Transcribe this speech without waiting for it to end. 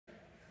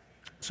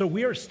So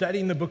we are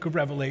studying the book of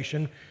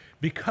Revelation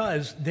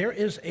because there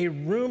is a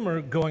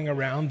rumor going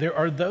around. There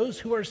are those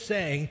who are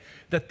saying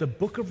that the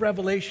book of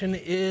Revelation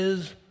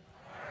is,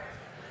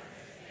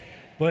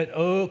 but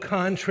au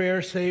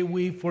contraire say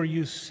we, for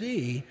you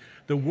see,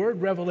 the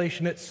word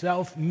revelation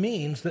itself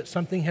means that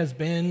something has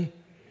been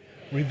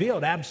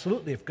revealed.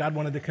 Absolutely. If God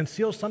wanted to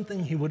conceal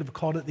something, he would have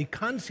called it the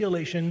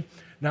concealation,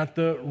 not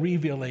the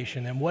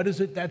revelation. And what is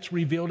it that's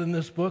revealed in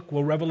this book?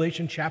 Well,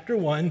 Revelation chapter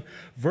 1,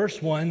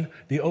 verse 1,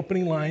 the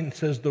opening line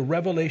says, the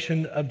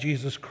revelation of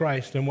Jesus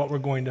Christ. And what we're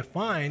going to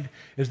find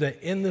is that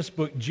in this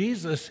book,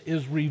 Jesus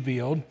is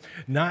revealed,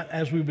 not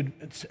as we would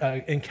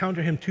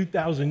encounter him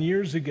 2,000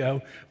 years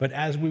ago, but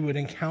as we would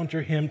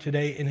encounter him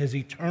today in his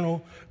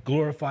eternal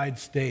glorified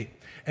state.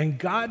 And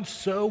God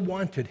so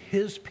wanted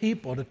his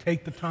people to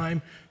take the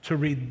time to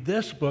read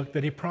this book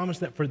that he promised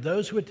that for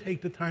those who would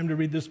take the time to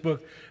read this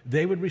book,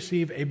 they would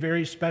receive a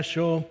very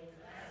special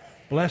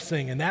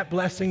blessing. And that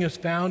blessing is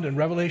found in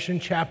Revelation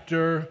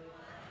chapter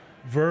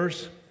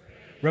 1,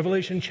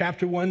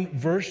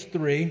 verse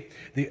 3,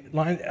 the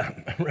line,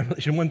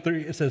 Revelation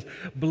 1:3, it says,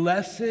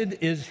 blessed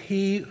is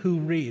he who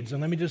reads.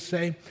 And let me just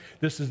say,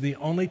 this is the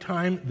only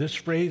time this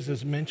phrase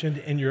is mentioned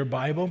in your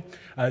Bible.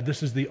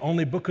 This is the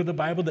only book of the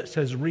Bible that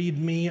says, read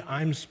me,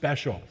 I'm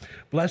special.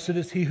 Blessed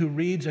is he who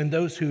reads and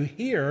those who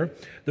hear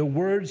the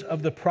words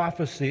of the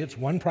prophecy, it's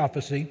one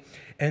prophecy,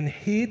 and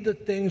heed the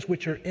things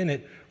which are in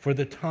it, for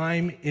the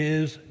time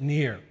is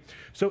near.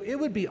 So it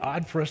would be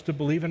odd for us to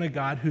believe in a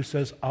God who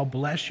says, I'll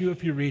bless you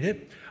if you read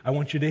it. I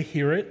want you to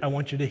hear it. I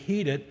want you to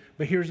heed it.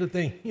 But here's the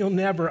thing, you'll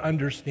never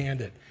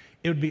understand it.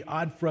 It would be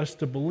odd for us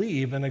to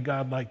believe in a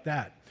God like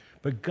that.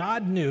 But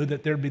God knew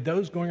that there'd be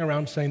those going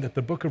around saying that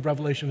the book of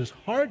Revelation is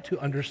hard to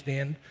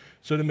understand.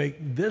 So to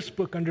make this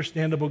book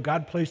understandable,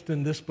 God placed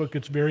in this book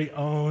its very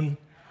own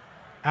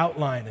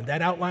outline. And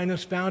that outline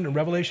is found in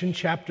Revelation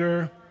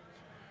chapter,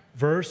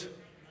 verse.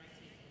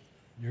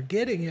 You're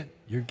getting it.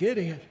 You're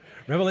getting it.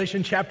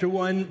 Revelation chapter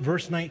 1,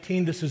 verse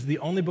 19, this is the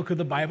only book of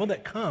the Bible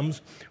that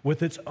comes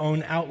with its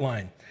own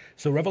outline.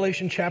 So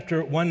Revelation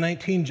chapter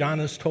 1:19, John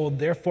is told,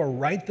 therefore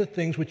write the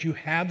things which you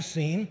have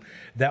seen,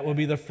 that will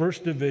be the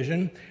first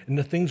division, and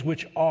the things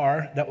which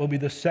are, that will be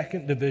the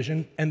second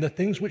division, and the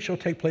things which shall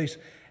take place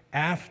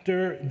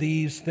after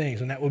these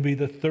things, and that will be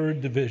the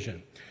third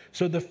division.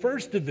 So the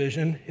first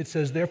division, it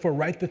says, therefore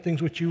write the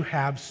things which you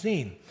have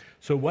seen.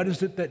 So what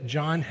is it that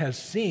John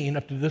has seen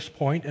up to this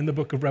point in the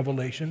book of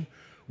Revelation?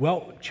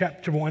 Well,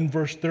 chapter 1,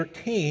 verse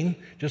 13,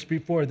 just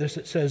before this,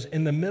 it says,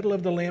 in the middle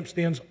of the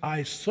lampstands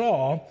I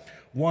saw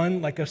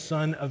one like a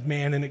son of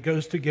man, and it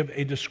goes to give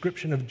a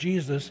description of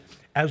Jesus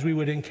as we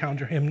would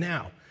encounter him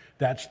now.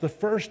 That's the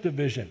first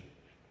division.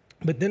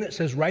 But then it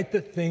says, write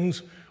the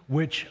things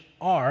which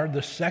are,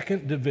 the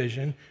second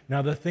division.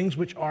 Now, the things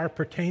which are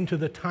pertain to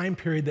the time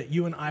period that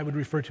you and I would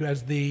refer to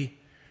as the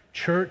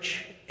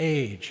church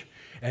age.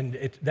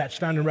 And that's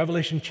found in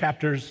Revelation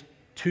chapters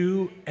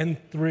 2 and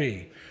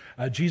 3.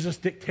 Jesus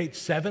dictates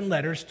 7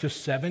 letters to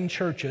 7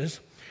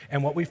 churches,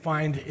 and what we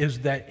find is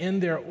that in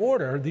their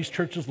order, these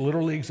churches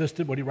literally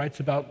existed. What he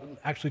writes about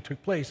actually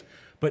took place,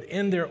 but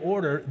in their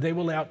order, they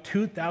will lay out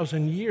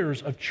 2,000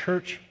 years of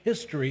church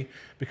history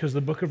because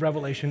the book of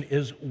Revelation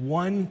is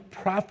one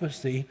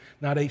prophecy,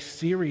 not a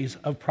series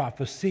of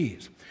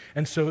prophecies.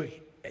 And so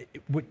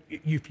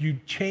if you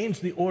change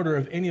the order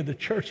of any of the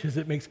churches,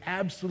 it makes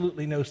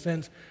absolutely no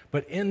sense,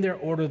 but in their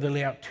order, they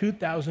lay out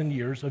 2,000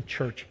 years of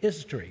church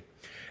history.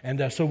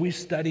 And so we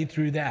studied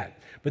through that.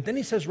 But then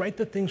he says, write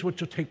the things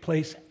which will take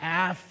place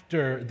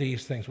after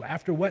these things. Well,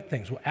 after what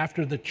things? Well,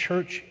 after the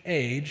church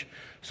age.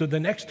 So the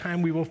next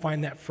time we will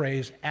find that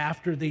phrase,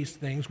 after these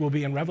things, will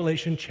be in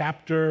Revelation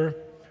chapter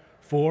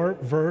 4,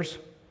 verse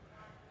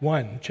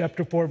 1.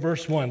 Chapter 4,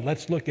 verse 1.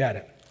 Let's look at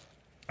it.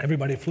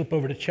 Everybody flip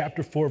over to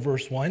chapter 4,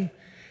 verse 1.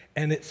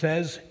 And it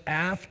says,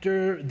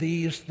 after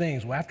these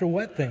things. Well, after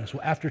what things?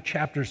 Well, after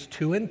chapters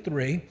 2 and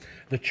 3,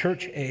 the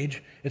church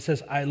age, it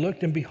says, I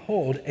looked and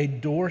behold, a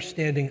door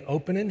standing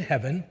open in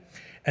heaven,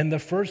 and the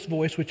first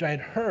voice which I had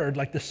heard,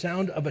 like the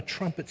sound of a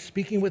trumpet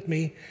speaking with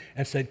me,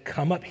 and said,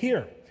 come up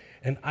here,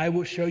 and I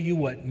will show you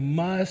what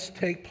must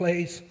take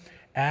place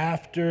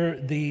after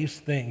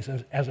these things.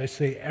 As I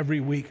say every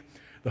week,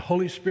 the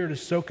Holy Spirit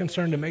is so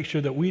concerned to make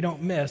sure that we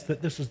don't miss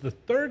that this is the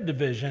third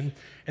division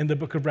in the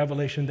book of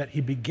Revelation, that he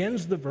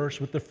begins the verse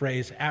with the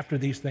phrase, after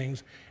these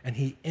things, and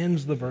he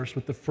ends the verse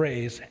with the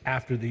phrase,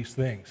 after these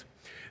things.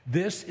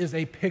 This is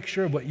a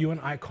picture of what you and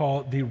I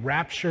call the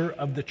rapture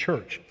of the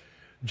church.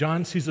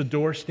 John sees a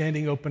door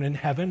standing open in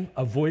heaven,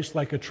 a voice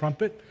like a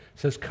trumpet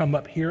says, come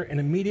up here, and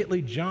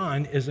immediately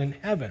John is in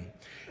heaven.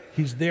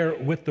 He's there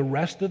with the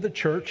rest of the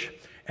church,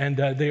 and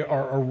they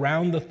are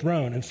around the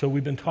throne. And so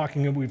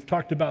we've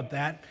talked about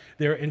that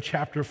there in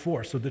chapter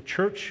 4. So the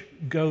church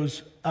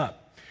goes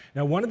up.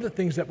 Now, one of the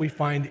things that we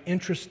find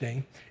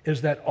interesting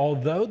is that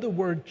although the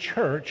word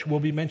church will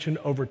be mentioned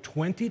over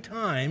 20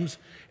 times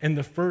in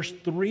the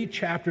first 3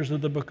 chapters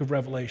of the book of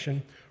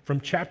Revelation, from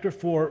chapter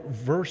 4,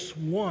 verse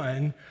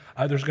 1,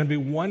 there's going to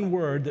be one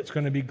word that's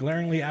going to be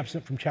glaringly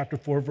absent from chapter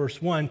 4,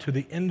 verse 1 to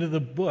the end of the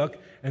book,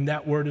 and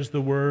that word is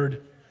the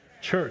word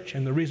church.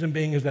 And the reason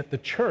being is that the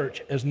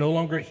church is no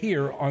longer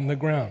here on the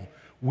ground.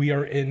 We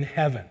are in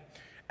heaven.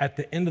 At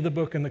the end of the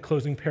book, in the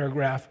closing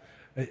paragraph,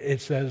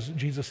 it says,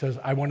 Jesus says,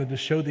 I wanted to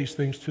show these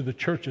things to the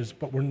churches,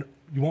 but you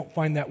won't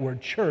find that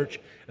word church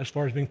as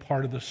far as being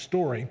part of the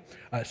story.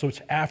 So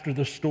it's after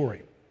the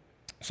story.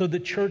 So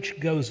the church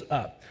goes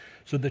up.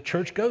 So the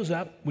church goes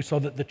up. We saw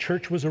that the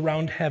church was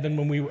around heaven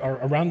when we are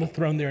around the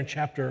throne there in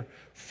chapter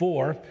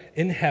 4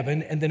 in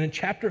heaven. And then in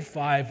chapter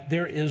 5,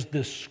 there is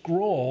this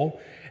scroll,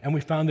 and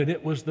we found that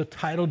it was the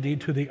title deed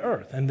to the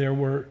earth. And there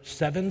were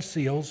 7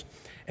 seals.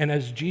 And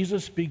as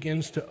Jesus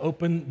begins to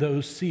open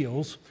those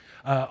seals,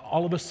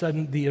 all of a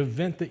sudden, the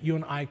event that you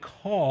and I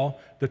call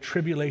the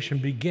tribulation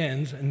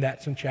begins, and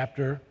that's in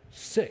chapter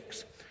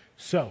 6.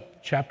 So,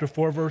 chapter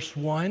 4, verse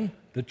 1,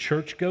 the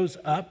church goes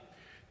up,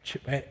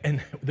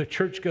 and the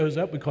church goes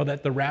up. We call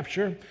that the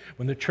rapture.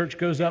 When the church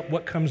goes up,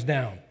 what comes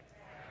down?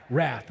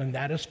 Wrath, and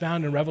that is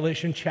found in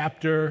Revelation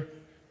chapter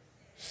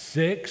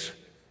 6.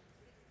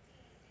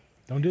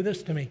 Don't do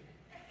this to me.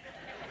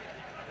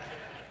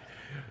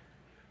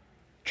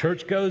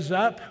 Church goes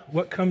up,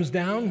 what comes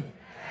down?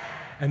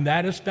 And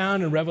that is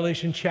found in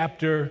Revelation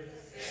chapter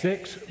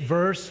 6,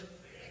 verse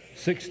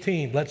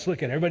 16. Let's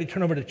look at it. Everybody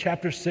turn over to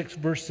chapter 6,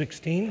 verse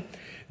 16.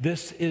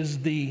 This is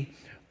the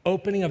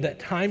opening of that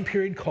time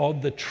period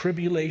called the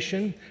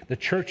tribulation. The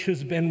church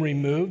has been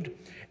removed.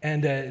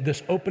 And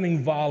this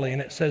opening volley,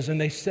 and it says, and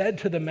they said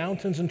to the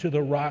mountains and to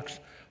the rocks,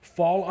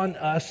 fall on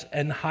us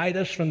and hide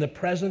us from the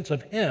presence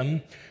of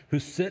him who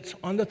sits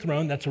on the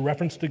throne. That's a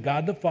reference to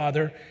God the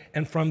Father,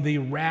 and from the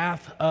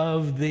wrath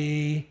of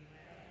the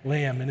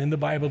Lamb. And in the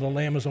Bible, the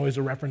Lamb is always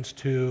a reference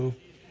to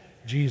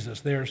Jesus.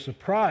 They are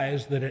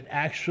surprised that it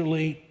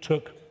actually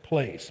took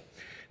place.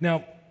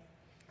 Now,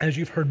 as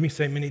you've heard me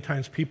say many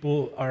times,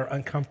 people are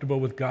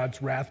uncomfortable with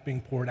God's wrath being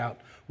poured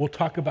out. We'll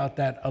talk about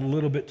that a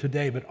little bit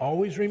today, but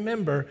always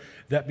remember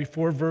that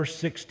before verse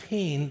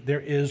 16, there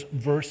is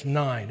verse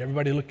 9.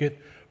 Everybody look at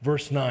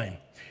verse 9.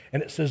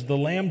 And it says, the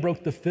Lamb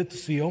broke the 5th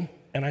seal,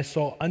 and I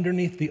saw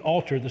underneath the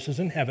altar, this is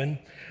in heaven,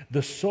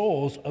 the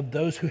souls of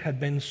those who had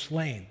been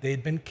slain. They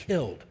had been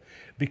killed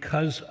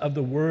because of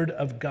the word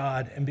of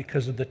God and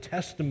because of the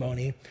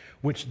testimony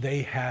which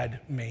they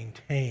had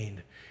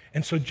maintained.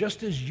 And so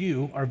just as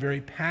you are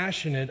very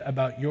passionate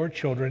about your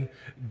children,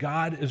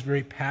 God is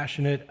very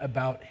passionate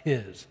about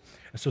his.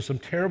 And so some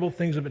terrible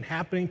things have been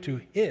happening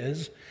to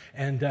his,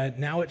 and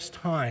now it's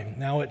time.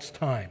 Now it's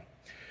time.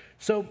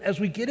 So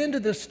as we get into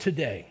this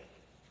today,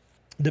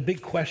 the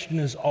big question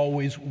is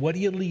always, what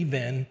do you leave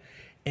in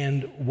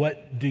and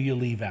what do you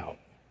leave out?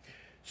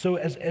 So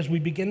as we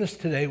begin this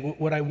today,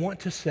 what I want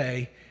to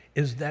say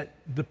is that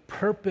the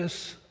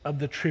purpose of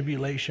the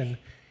tribulation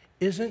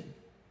isn't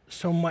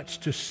so much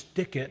to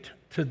stick it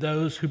to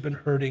those who've been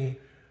hurting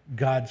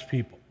God's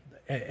people.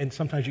 And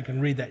sometimes you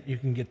can read that, you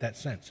can get that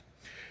sense.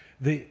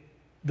 The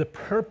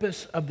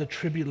purpose of the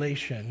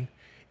tribulation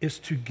is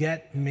to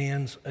get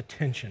man's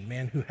attention,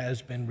 man who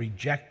has been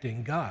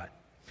rejecting God.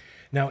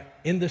 Now,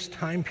 in this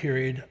time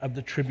period of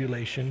the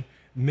tribulation,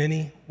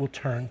 many will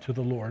turn to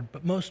the Lord,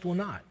 but most will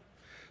not.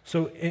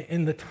 So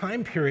in the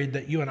time period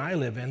that you and I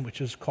live in, which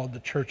is called the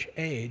church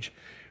age,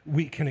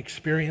 we can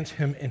experience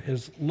him in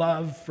his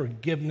love,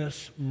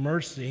 forgiveness,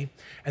 mercy,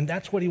 and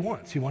that's what he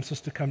wants. He wants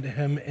us to come to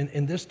him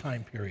in this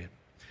time period.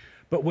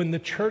 But when the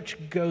church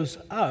goes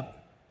up,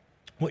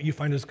 what you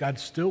find is God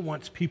still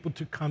wants people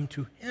to come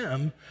to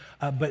him,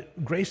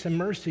 but grace and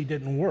mercy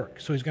didn't work,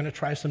 so he's going to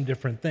try some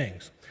different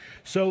things.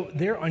 So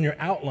there on your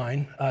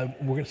outline,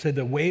 we're going to say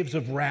the waves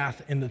of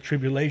wrath in the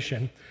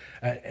tribulation,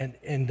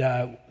 and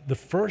the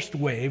first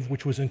wave,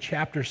 which was in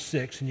chapter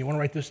 6, and you want to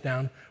write this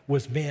down,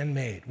 was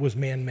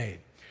man-made,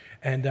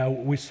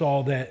 And we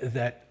saw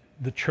that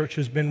the church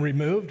has been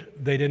removed.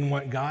 They didn't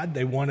want God.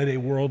 They wanted a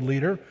world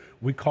leader.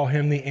 We call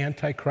him the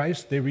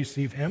Antichrist. They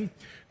receive him.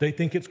 They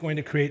think it's going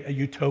to create a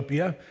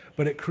utopia,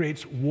 but it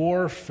creates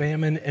war,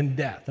 famine, and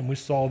death. And we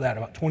saw that,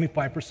 about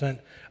 25%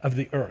 of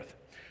the earth.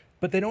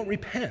 But they don't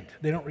repent.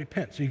 They don't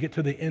repent. So you get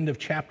to the end of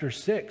chapter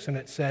 6, and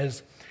it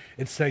says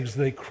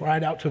they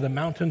cried out to the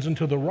mountains and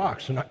to the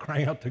rocks. They're not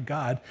crying out to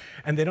God.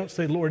 And they don't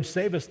say, Lord,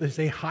 save us. They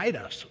say, hide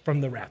us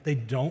from the wrath. They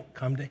don't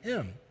come to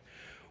him.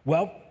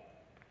 Well,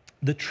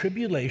 this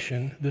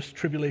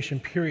tribulation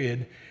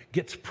period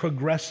gets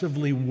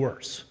progressively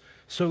worse.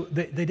 So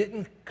they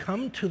didn't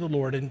come to the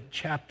Lord in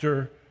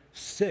chapter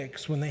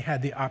 6 when they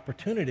had the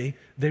opportunity.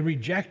 They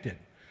rejected.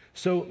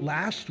 So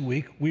last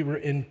week we were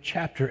in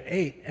chapter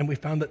 8, and we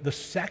found that the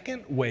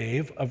second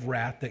wave of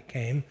wrath that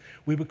came,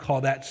 we would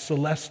call that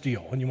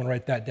celestial, and you want to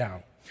write that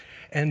down.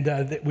 And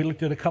we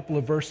looked at a couple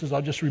of verses.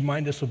 I'll just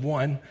remind us of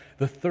one.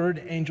 The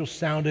third angel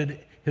sounded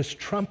his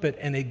trumpet,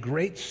 and a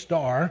great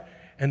star,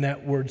 and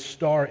that word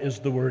star is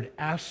the word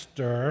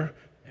aster,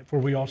 for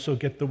we also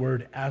get the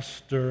word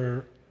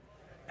asteroid.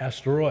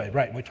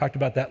 Right, we talked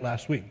about that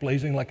last week.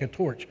 Blazing like a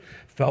torch,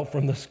 fell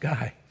from the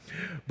sky.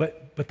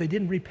 But they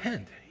didn't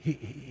repent.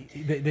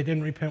 They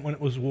didn't repent when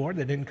it was war.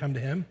 They didn't come to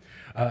him.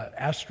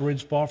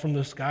 Asteroids fall from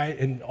the sky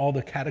and all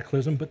the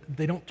cataclysm, but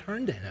they don't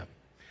turn to him.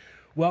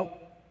 Well,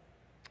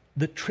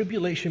 the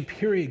tribulation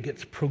period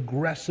gets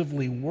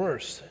progressively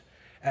worse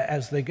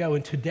as they go.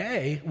 And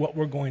today, what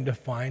we're going to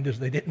find is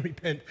they didn't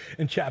repent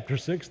in chapter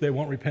 6. They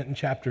won't repent in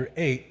chapter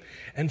 8.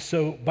 And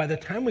so by the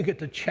time we get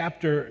to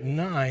chapter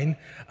 9,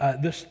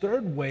 this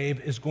third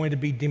wave is going to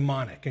be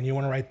demonic. And you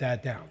want to write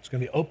that down. It's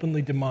going to be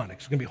openly demonic.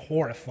 It's going to be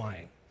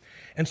horrifying.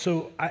 And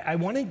so I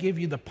want to give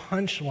you the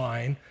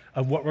punchline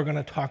of what we're going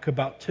to talk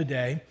about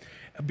today,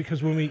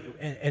 because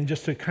and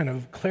just to kind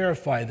of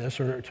clarify this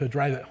or to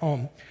drive it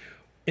home,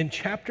 in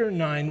chapter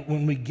 9,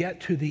 when we get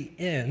to the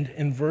end,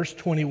 in verse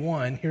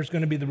 21, here's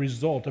going to be the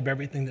result of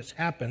everything that's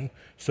happened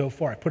so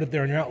far. I put it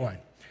there in your outline.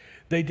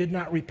 They did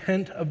not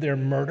repent of their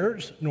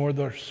murders, nor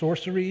their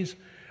sorceries,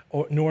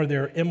 nor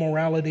their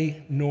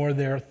immorality, nor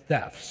their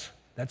thefts.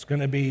 That's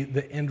going to be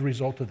the end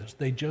result of this.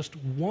 They just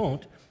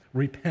won't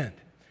repent.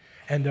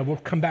 And we'll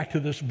come back to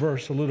this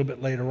verse a little bit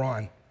later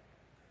on.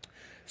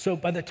 So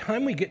by the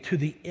time we get to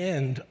the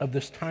end of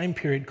this time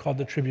period called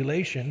the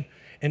tribulation,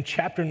 in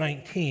chapter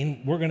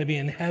 19, we're going to be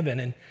in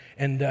heaven,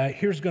 and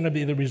here's going to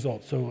be the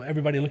result. So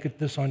everybody look at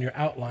this on your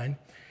outline.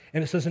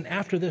 And it says, and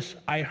after this,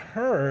 I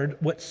heard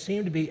what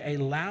seemed to be a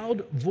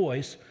loud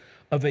voice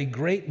of a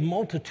great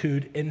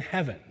multitude in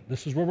heaven.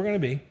 This is where we're going to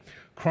be,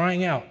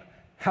 crying out,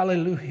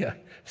 hallelujah,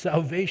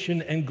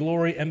 salvation and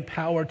glory and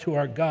power to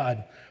our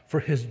God,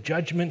 for his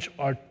judgments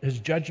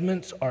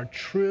are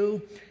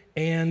true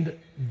and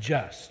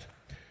just.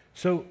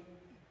 So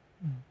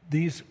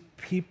these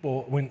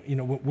people, when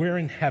we're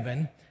in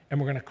heaven and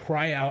we're going to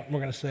cry out and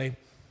we're going to say,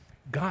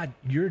 God,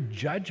 your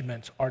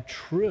judgments are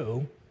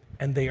true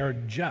and they are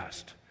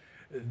just.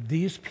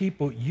 These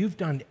people, you've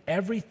done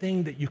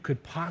everything that you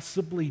could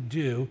possibly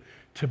do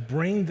to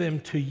bring them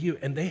to you,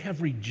 and they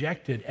have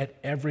rejected at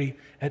every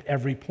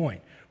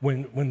point.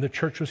 When the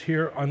church was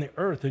here on the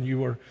earth and you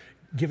were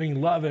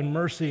giving love and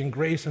mercy and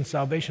grace and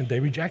salvation,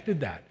 they rejected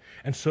that.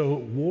 And so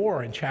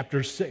war in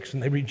chapter 6,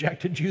 and they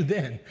rejected you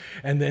then.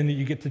 And then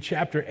you get to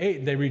chapter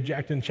 8, they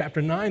reject. In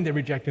chapter 9, they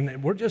reject.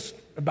 And we're just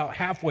about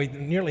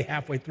nearly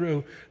halfway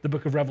through the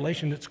book of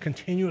Revelation. It's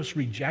continuous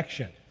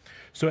rejection.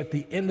 So at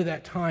the end of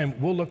that time,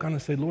 we'll look on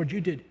and say, Lord,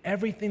 you did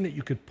everything that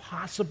you could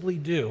possibly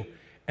do,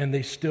 and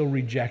they still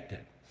rejected.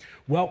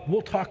 Well,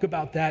 we'll talk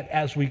about that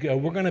as we go.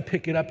 We're going to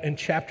pick it up in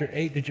chapter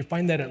 8. Did you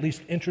find that at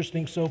least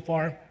interesting so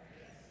far?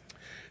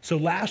 So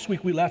last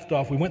week we left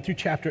off, we went through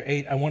chapter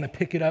 8. I want to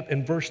pick it up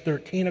in verse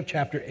 13 of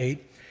chapter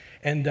 8.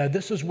 And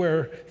this is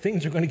where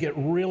things are going to get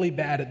really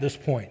bad at this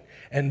point.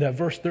 And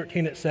verse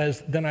 13, it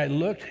says, then I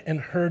looked and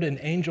heard an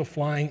angel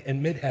flying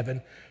in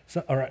mid-heaven.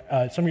 Some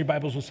of your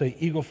Bibles will say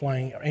eagle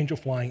flying or angel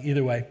flying,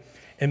 either way,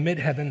 in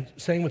mid-heaven,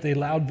 saying with a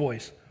loud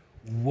voice,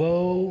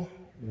 woe,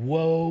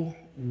 woe,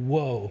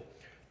 woe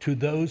to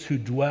those who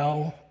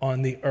dwell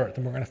on the earth.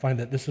 And we're going to find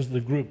that this is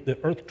the group, the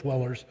earth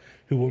dwellers,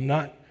 who will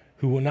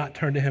not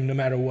turn to him no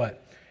matter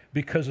what,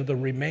 because of the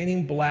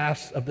remaining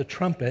blasts of the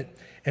trumpet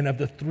and of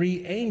the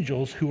 3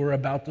 angels who are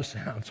about to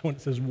sound. So when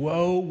it says,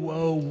 woe,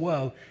 woe,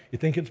 woe, you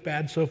think it's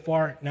bad so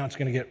far? Now it's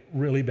going to get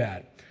really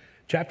bad.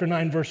 Chapter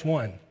 9, verse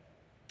 1,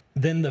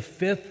 then the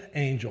 5th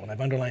angel, and I've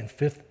underlined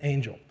 5th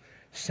angel,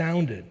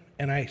 sounded,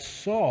 and I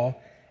saw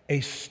a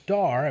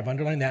star, I've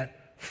underlined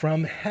that,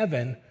 from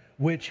heaven,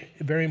 which,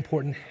 very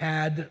important,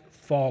 had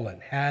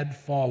fallen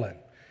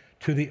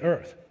to the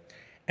earth.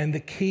 And the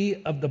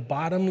key of the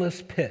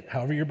bottomless pit,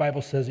 however your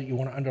Bible says it, you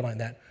want to underline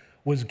that,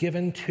 was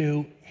given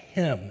to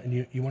him.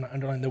 And you want to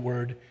underline the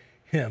word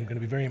him. Going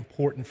to be very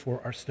important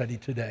for our study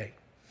today.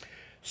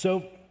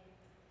 So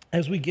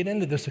as we get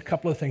into this, a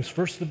couple of things.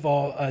 First of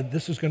all,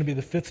 this is going to be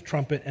the 5th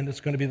trumpet, and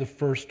it's going to be the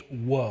first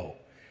woe.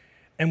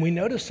 And we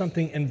notice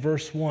something in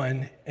verse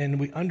 1, and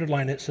we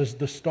underline it. It says,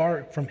 the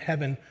star from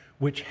heaven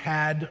which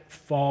had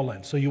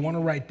fallen. So you want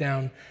to write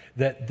down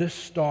that this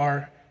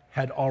star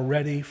had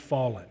already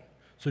fallen.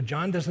 So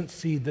John doesn't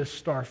see this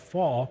star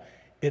fall,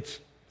 it's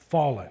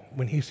fallen.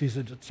 When he sees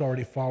it, it's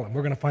already fallen.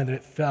 We're going to find that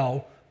it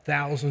fell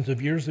thousands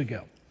of years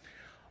ago.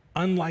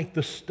 Unlike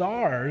the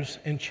stars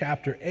in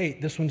chapter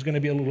 8, this one's going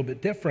to be a little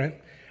bit different.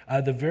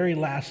 The very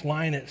last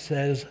line, it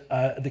says,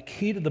 the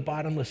key to the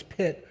bottomless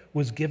pit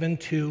was given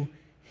to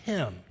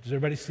him. Does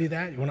everybody see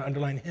that? You want to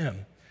underline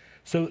him.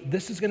 So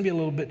this is going to be a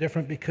little bit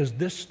different because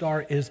this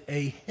star is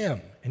a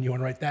him, and you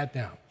want to write that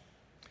down.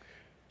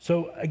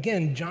 So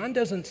again, John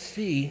doesn't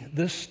see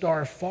this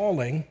star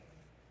falling,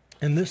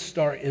 and this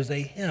star is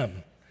a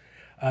him.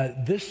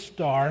 This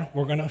star,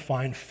 we're going to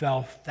find,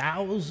 fell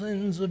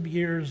thousands of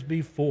years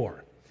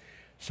before.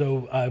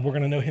 So we're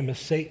going to know him as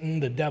Satan,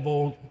 the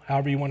devil,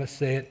 however you want to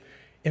say it.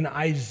 In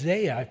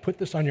Isaiah, I put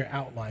this on your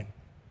outline,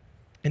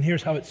 and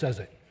here's how it says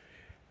it.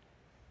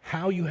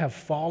 How you have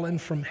fallen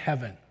from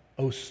heaven,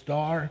 O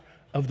star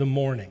of the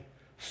morning,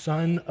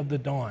 son of the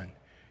dawn.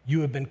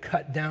 You have been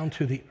cut down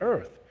to the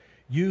earth,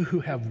 you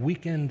who have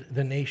weakened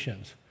the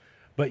nations.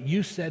 But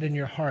you said in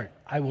your heart,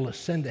 I will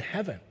ascend to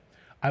heaven.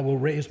 I will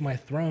raise my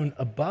throne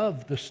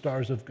above the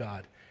stars of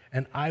God,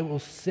 and I will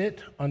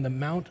sit on the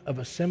mount of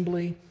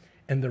assembly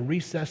in the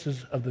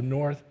recesses of the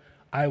north.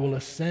 I will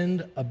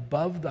ascend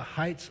above the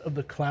heights of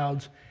the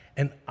clouds,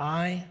 and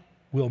I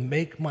will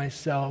make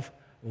myself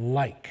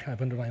like,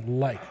 I've underlined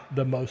like,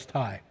 the Most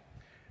High.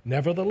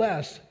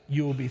 Nevertheless,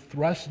 you will be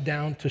thrust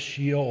down to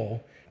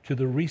Sheol, to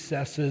the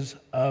recesses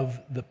of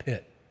the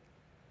pit.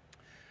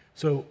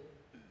 So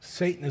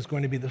Satan is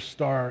going to be the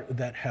star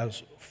that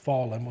has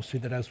fallen. We'll see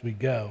that as we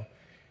go.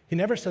 He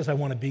never says, I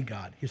want to be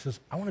God. He says,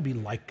 I want to be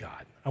like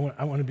God. I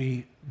want to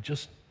be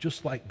just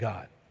like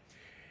God.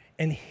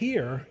 And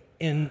here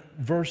in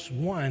verse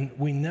 1,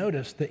 we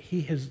notice that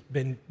he has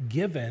been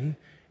given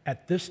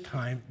at this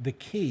time the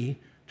key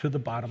to the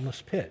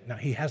bottomless pit. Now,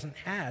 he hasn't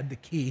had the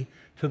key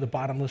to the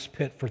bottomless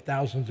pit for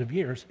thousands of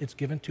years. It's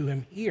given to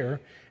him here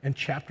in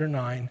chapter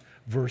 9,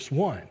 verse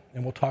 1,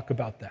 and we'll talk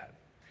about that.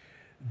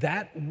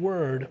 That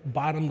word,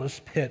 bottomless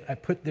pit, I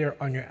put there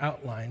on your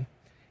outline,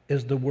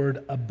 is the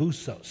word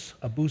abusos,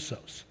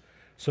 abusos.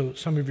 So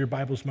some of your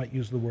Bibles might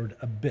use the word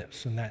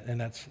abyss, and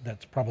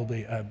that's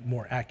probably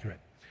more accurate.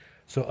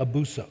 So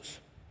abusos.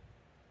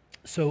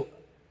 So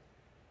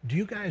do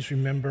you guys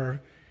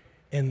remember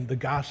in the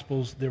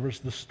Gospels, there was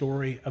the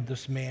story of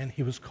this man?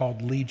 He was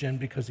called Legion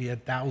because he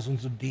had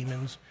thousands of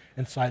demons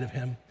inside of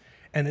him.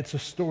 And it's a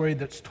story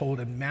that's told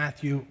in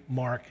Matthew,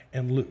 Mark,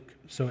 and Luke.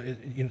 So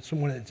he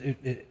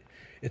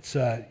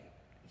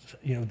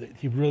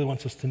really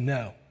wants us to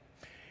know.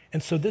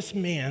 And so this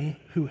man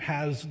who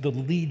has the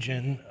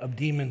legion of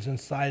demons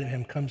inside of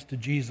him comes to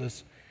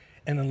Jesus.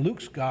 And in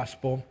Luke's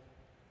gospel,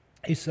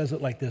 he says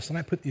it like this, and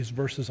I put these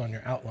verses on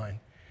your outline.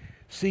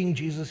 Seeing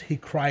Jesus, he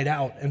cried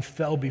out and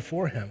fell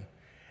before him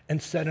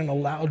and said in a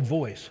loud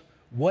voice,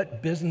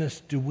 what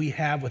business do we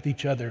have with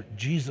each other,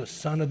 Jesus,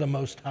 Son of the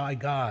Most High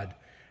God?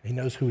 He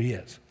knows who he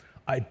is.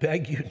 I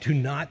beg you, do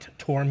not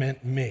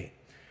torment me.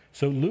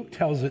 So Luke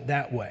tells it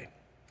that way.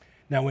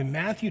 Now, when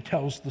Matthew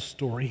tells the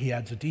story, he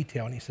adds a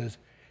detail, and he says,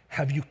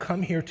 have you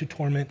come here to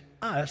torment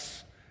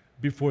us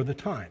before the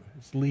time?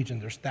 It's legion.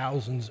 There's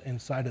thousands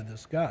inside of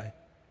this guy.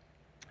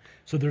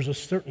 So there's a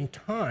certain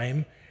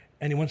time,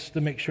 and he wants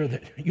to make sure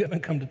that you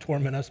haven't come to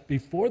torment us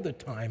before the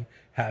time,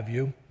 have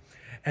you?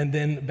 And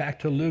then back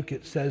to Luke,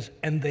 it says,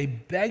 and they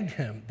begged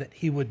him that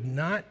he would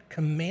not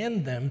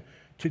command them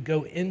to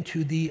go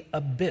into the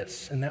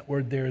abyss. And that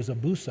word there is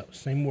abusos,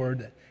 same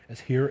word as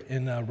here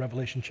in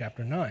Revelation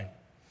chapter 9.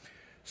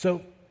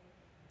 So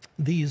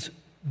these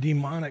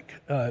demonic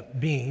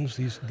beings,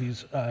 these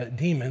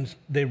demons,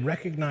 they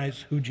recognize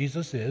who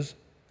Jesus is.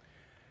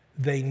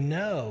 They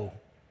know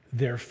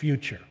their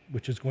future,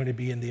 which is going to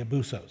be in the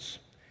abusos.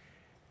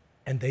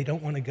 And they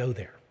don't want to go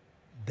there.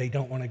 They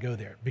don't want to go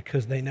there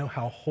because they know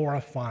how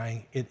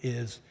horrifying it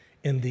is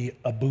in the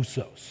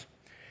abusos.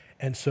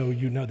 And so,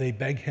 they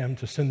beg him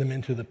to send them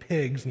into the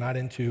pigs, not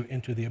into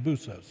the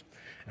abusos.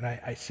 And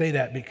I say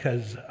that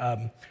because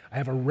I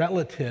have a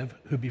relative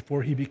who,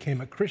 before he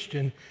became a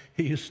Christian,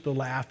 he used to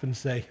laugh and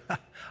say,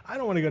 I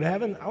don't want to go to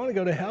heaven. I want to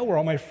go to hell where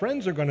all my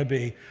friends are going to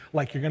be,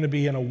 like you're going to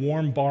be in a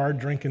warm bar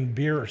drinking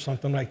beer or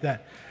something like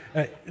that.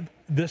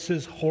 This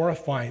is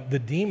horrifying. The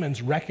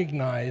demons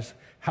recognize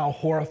how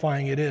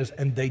horrifying it is,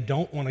 and they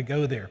don't want to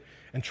go there.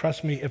 And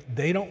trust me, if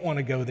they don't want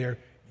to go there,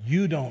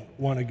 you don't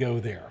want to go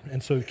there.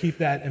 And so keep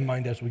that in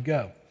mind as we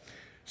go.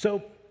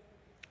 So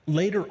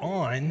later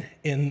on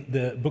in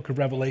the book of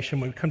Revelation,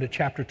 when we come to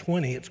chapter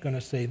 20, it's going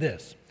to say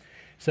this.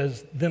 It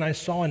says, then I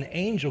saw an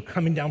angel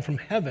coming down from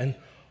heaven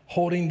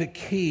holding the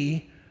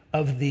key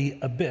of the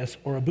abyss,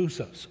 or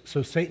abusos.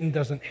 So Satan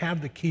doesn't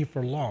have the key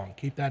for long.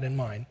 Keep that in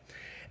mind.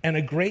 And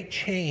a great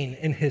chain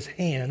in his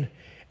hand,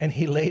 and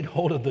he laid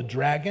hold of the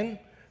dragon,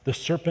 the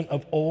serpent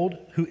of old,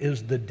 who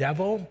is the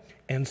devil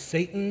and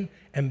Satan,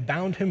 and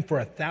bound him for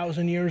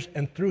 1,000 years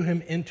and threw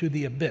him into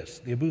the abyss,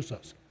 the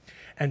abusos,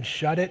 and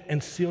shut it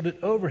and sealed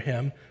it over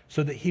him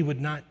so that he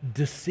would not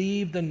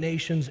deceive the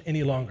nations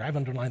any longer. I've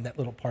underlined that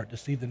little part,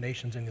 deceive the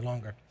nations any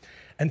longer,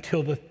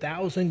 until the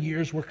 1,000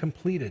 years were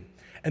completed.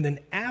 And then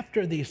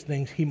after these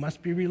things, he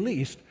must be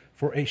released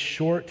for a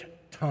short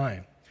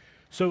time.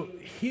 So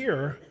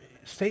here,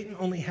 Satan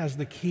only has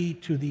the key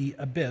to the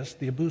abyss,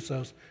 the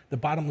abusos, the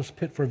bottomless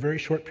pit, for a very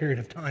short period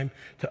of time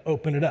to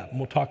open it up. And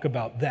we'll talk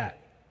about that.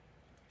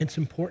 It's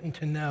important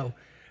to know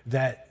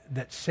that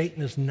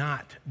Satan is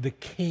not the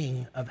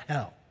king of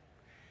hell.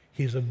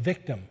 He's a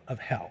victim of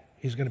hell.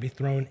 He's going to be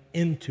thrown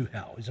into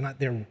hell. He's not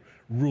there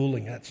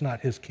ruling. That's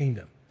not his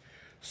kingdom.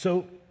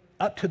 So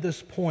up to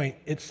this point,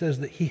 it says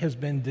that he has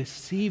been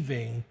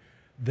deceiving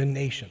the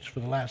nations. For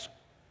the last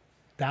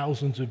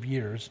thousands of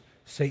years,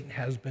 Satan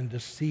has been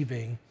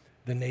deceiving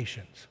the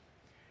nations.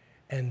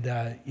 And,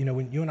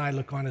 when you and I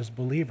look on as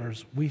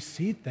believers, we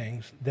see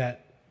things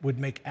that would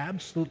make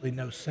absolutely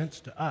no sense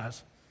to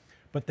us,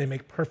 but they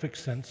make perfect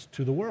sense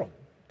to the world,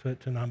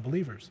 to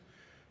non-believers.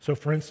 So,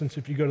 for instance,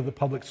 if you go to the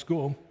public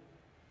school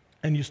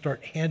and you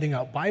start handing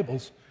out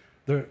Bibles,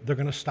 they're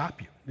going to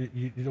stop you.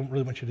 You don't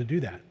really want you to do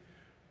that.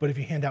 But if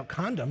you hand out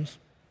condoms,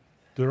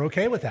 they're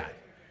okay with that.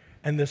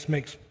 And this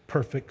makes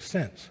perfect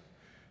sense.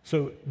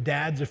 So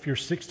dads, if your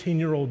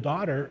 16-year-old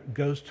daughter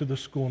goes to the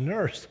school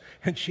nurse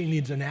and she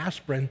needs an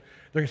aspirin,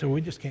 they're going to say, well,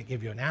 we just can't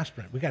give you an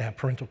aspirin. We got to have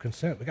parental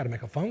consent. We got to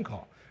make a phone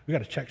call. We got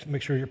to check,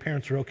 make sure your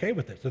parents are okay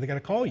with it. So they got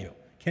to call you.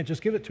 Can't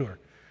just give it to her.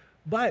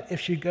 But if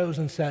she goes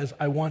and says,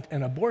 I want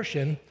an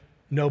abortion,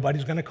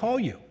 nobody's going to call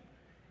you.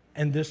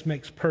 And this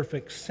makes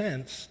perfect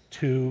sense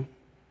to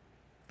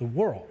the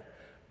world,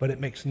 but it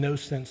makes no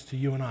sense to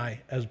you and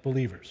I as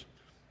believers.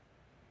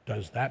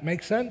 Does that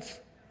make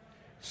sense?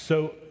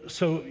 So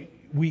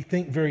we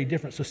think very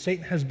different. So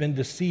Satan has been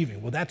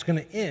deceiving. Well, that's going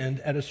to end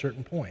at a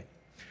certain point.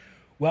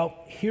 Well,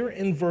 here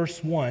in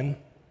verse 1,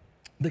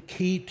 the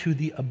key to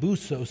the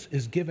abusos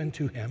is given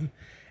to him.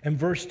 And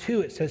verse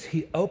 2, it says,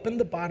 he opened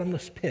the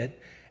bottomless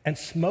pit, and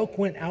smoke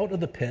went out of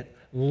the pit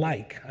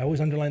like, I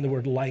always underline the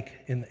word like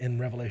in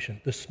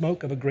Revelation, the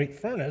smoke of a great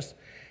furnace,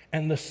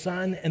 and the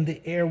sun and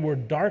the air were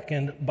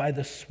darkened by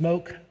the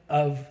smoke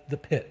of the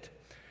pit.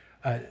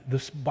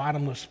 This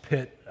bottomless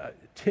pit,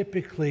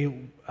 typically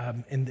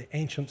in the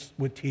ancients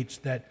would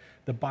teach that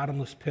the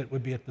bottomless pit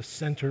would be at the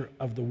center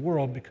of the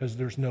world because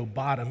there's no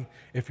bottom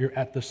if you're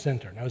at the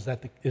center. Now, is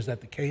that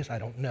the case? I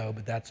don't know,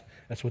 but that's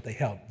what they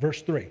held.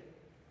 Verse 3,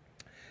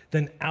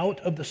 then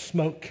out of the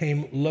smoke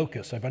came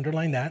locusts. I've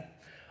underlined that.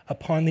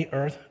 Upon the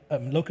earth,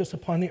 locusts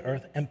upon the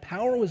earth, and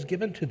power was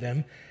given to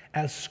them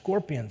as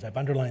scorpions. I've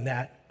underlined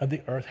that, of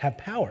the earth have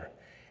power.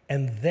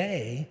 And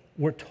they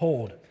were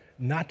told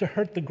not to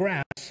hurt the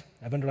grass,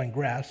 I've underlined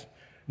grass,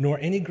 nor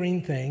any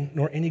green thing,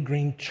 nor any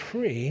green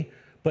tree,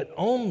 but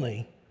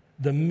only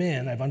the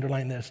men, I've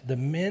underlined this, the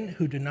men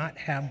who do not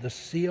have the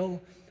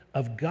seal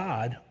of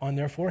God on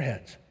their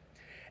foreheads.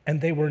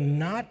 And they were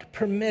not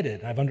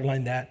permitted, I've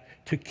underlined that,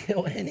 to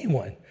kill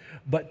anyone,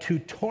 but to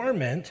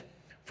torment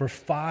for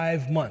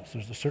 5 months.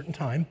 There's a certain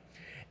time.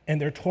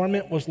 And their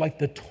torment was like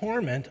the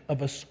torment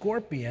of a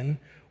scorpion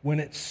when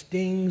it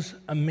stings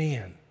a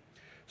man.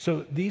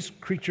 So these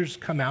creatures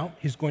come out.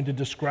 He's going to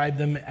describe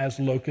them as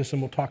locusts,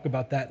 and we'll talk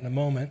about that in a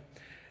moment.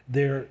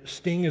 Their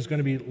sting is going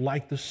to be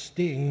like the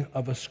sting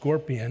of a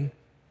scorpion.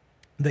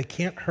 They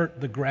can't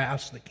hurt the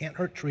grass. They can't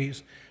hurt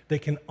trees. They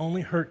can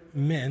only hurt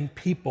men,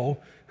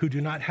 people who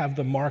do not have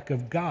the mark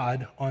of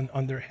God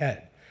on their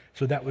head.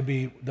 So that would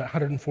be the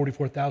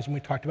 144,000 we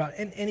talked about,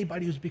 and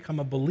anybody who's become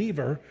a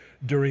believer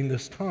during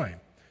this time.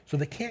 So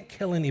they can't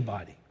kill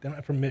anybody. They don't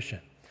have permission.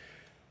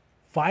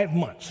 5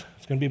 months.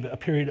 It's going to be a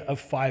period of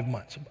 5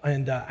 months.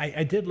 And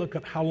I did look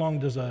up how long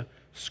does a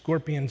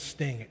scorpion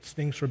sting. It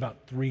stings for about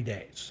 3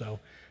 days. So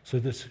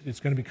it's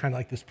going to be kind of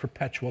like this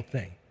perpetual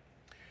thing.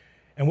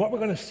 And what we're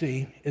going to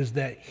see is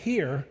that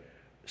here,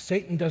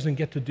 Satan doesn't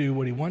get to do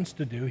what he wants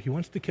to do. He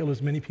wants to kill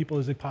as many people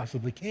as he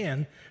possibly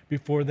can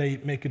before they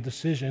make a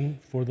decision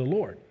for the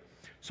Lord.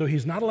 So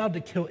he's not allowed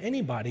to kill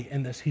anybody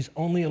in this. He's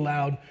only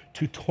allowed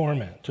to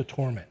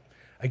torment.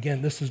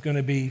 Again, this is going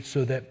to be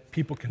so that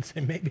people can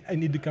say, maybe I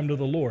need to come to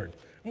the Lord.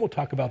 And we'll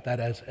talk about that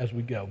as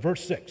we go.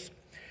 Verse 6,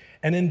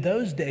 and in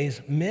those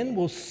days, men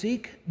will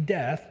seek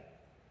death,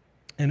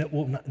 and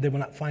they will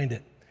not find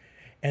it.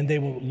 And they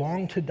will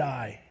long to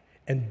die,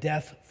 and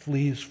death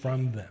flees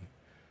from them.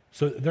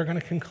 So they're going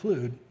to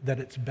conclude that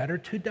it's better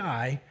to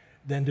die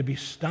than to be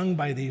stung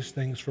by these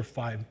things for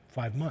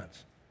five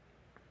months.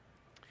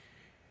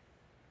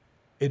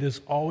 It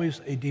is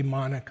always a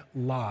demonic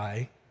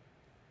lie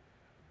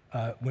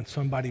when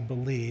somebody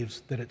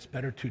believes that it's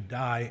better to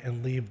die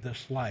and leave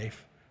this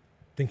life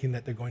thinking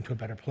that they're going to a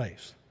better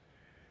place.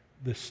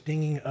 The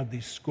stinging of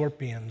these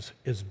scorpions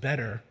is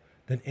better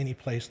than any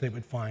place they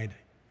would find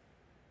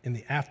in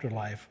the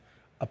afterlife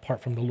apart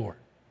from the Lord.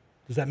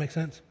 Does that make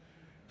sense?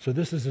 So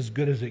this is as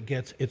good as it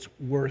gets. It's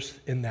worse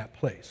in that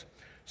place.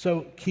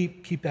 So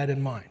keep that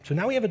in mind. So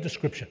now we have a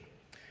description.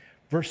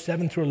 Verse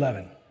 7 through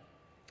 11.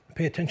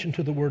 Pay attention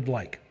to the word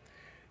like.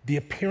 The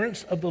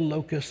appearance of the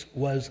locust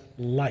was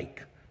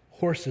like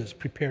horses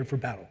prepared for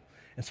battle.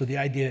 And so the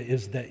idea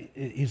is that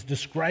he's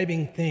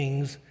describing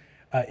things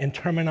in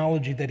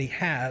terminology that he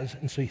has.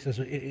 And so he says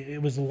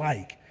it was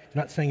like. He's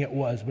not saying it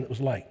was, but it was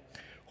like.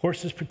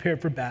 Horses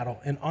prepared for battle.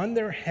 And on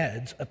their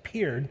heads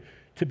appeared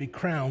to be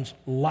crowns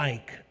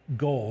like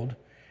gold,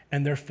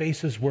 and their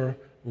faces were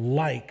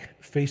like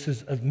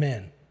faces of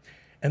men.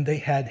 And they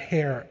had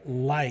hair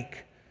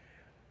like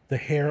the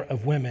hair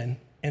of women,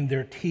 and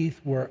their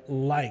teeth were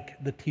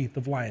like the teeth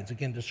of lions.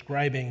 Again,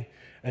 describing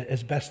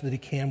as best that he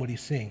can what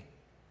he's seeing.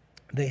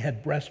 They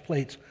had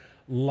breastplates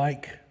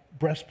like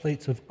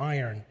breastplates of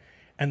iron,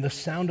 and the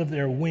sound of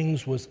their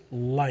wings was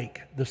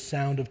like the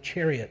sound of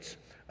chariots,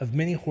 of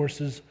many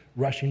horses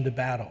rushing to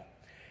battle.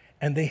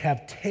 And they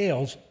have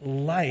tails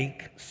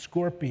like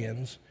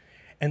scorpions,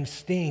 and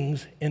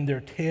stings in their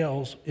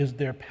tails is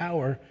their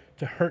power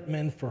to hurt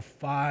men for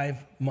 5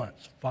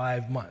 months.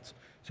 5 months.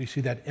 So you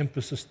see that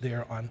emphasis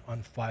there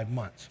on 5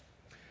 months.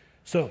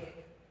 So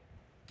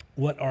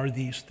what are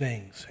these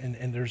things?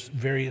 And there's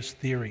various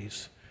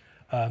theories.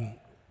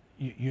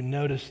 You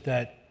notice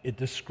that it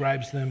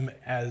describes them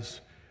as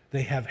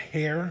they have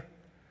hair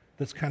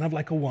that's kind of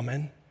like a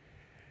woman,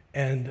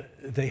 and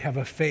they have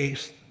a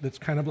face that's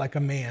kind of like a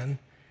man,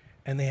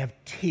 and they have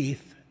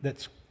teeth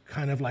that's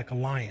kind of like a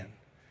lion.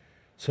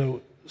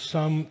 So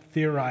some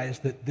theorize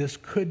that this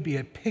could be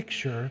a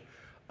picture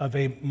of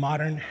a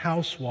modern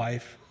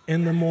housewife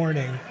in the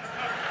morning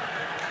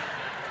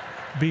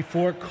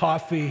before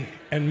coffee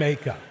and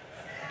makeup.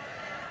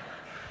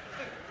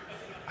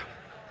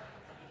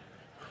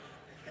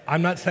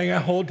 I'm not saying I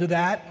hold to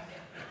that,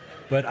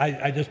 but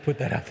I just put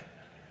that out there.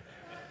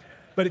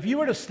 But if you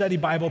were to study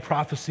Bible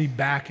prophecy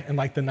back in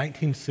like the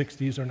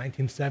 1960s or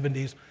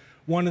 1970s,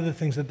 one of the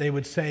things that they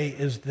would say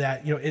is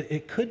that,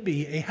 it could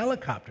be a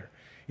helicopter.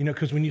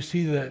 Because when you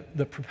see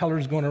the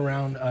propellers going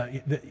around,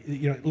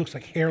 it looks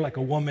like hair like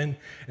a woman,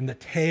 and the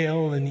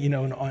tail,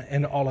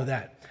 and all of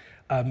that.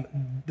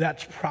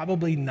 That's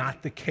probably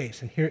not the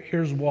case, and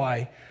here's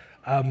why.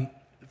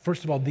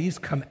 First of all, these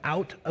come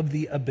out of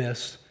the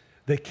abyss.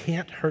 They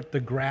can't hurt the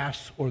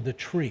grass or the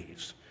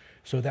trees,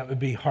 so that would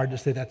be hard to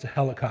say that's a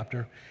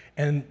helicopter.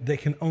 And they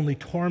can only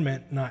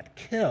torment, not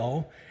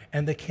kill,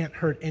 and they can't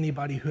hurt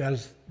anybody who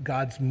has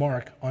God's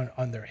mark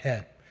on their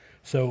head.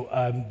 So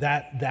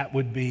that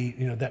would be,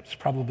 that's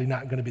probably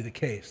not going to be the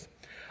case.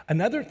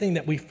 Another thing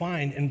that we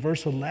find in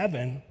verse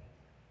 11,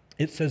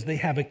 it says they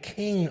have a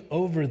king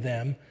over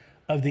them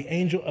of the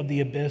angel of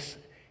the abyss.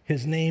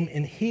 His name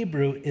in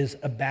Hebrew is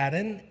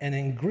Abaddon, and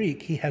in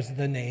Greek he has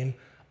the name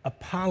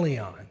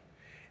Apollyon.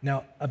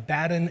 Now,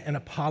 Abaddon and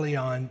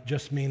Apollyon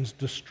just means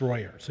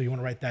destroyer. So you want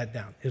to write that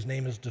down. His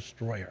name is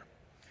Destroyer.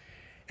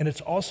 And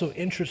it's also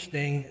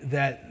interesting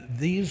that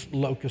these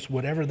locusts,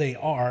 whatever they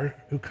are,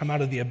 who come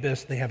out of the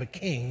abyss, they have a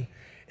king.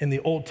 In the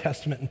Old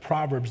Testament in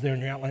Proverbs, there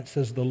in your outline, it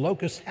says, the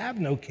locusts have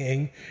no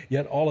king,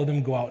 yet all of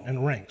them go out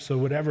in ranks. So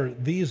whatever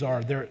these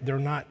are, they're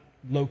not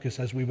locusts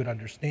as we would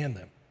understand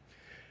them.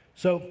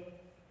 So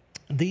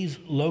these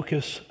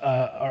locusts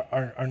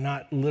are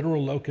not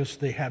literal locusts.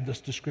 They have this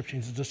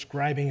description. He's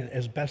describing it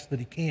as best that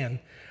he can.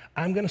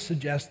 I'm going to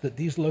suggest that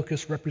these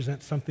locusts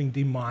represent something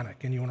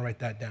demonic, and you want to write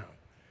that down.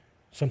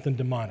 Something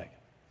demonic.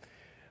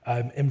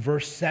 In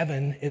verse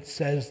 7, it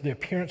says, the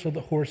appearance of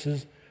the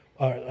horses,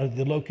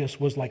 the locusts,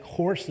 was like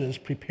horses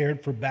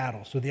prepared for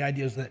battle. So the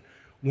idea is that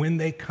when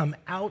they come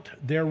out,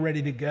 they're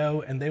ready to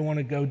go, and they want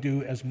to go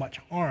do as much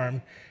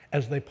harm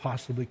as they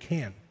possibly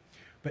can.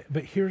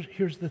 But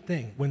here's the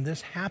thing. When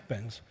this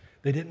happens,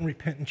 they didn't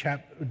repent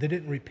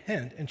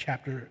in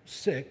chapter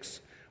 6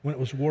 when it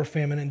was war,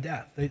 famine, and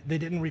death. They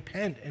didn't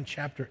repent in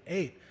chapter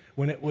 8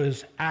 when it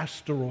was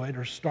asteroid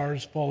or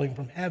stars falling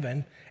from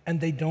heaven,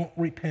 and they don't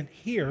repent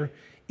here,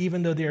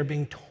 even though they are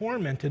being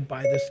tormented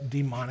by this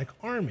demonic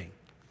army.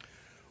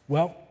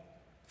 Well,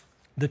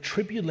 the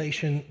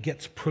tribulation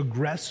gets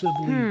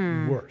progressively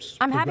worse.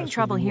 I'm having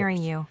trouble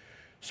hearing you.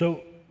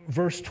 So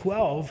verse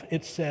 12,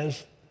 it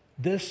says,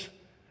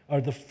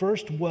 the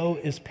first woe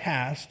is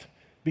past.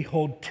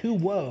 Behold, 2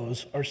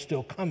 woes are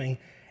still coming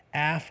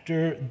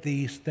after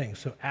these things.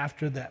 So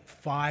after that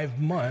 5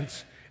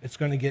 months, it's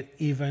going to get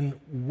even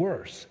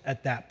worse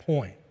at that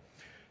point.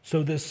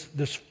 So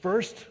this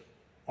first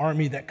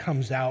army that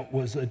comes out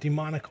was a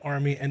demonic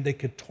army, and they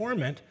could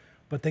torment,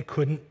 but they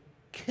couldn't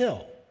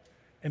kill,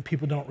 and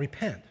people don't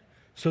repent.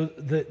 So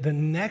the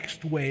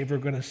next wave we're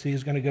going to see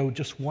is going to go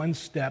just one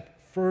step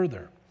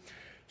further.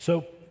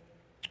 So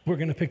we're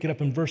going to pick it up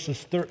in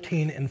verses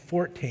 13 and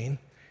 14.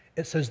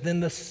 It says,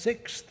 then the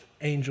 6th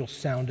angel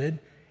sounded,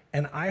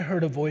 and I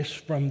heard a voice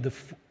from the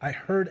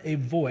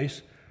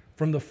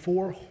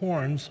 4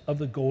 horns of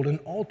the golden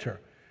altar,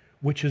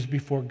 which is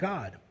before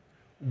God.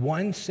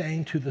 One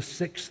saying to the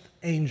 6th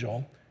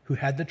angel who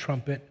had the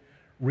trumpet,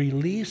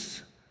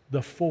 release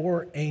the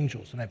 4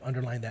 angels, and I've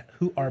underlined that,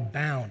 who are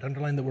bound,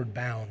 underline the word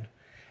bound,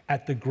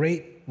 at the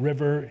great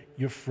river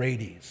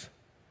Euphrates.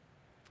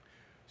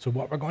 So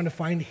what we're going to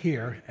find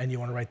here, and you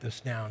want to write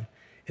this down,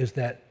 is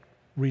that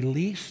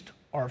released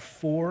are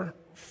 4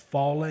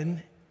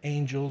 fallen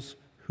angels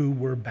who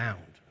were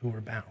bound.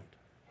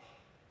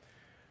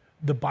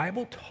 The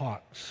Bible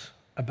talks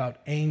about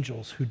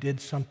angels who did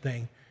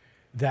something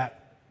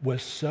that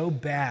was so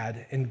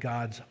bad in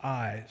God's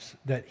eyes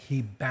that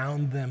he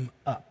bound them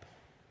up.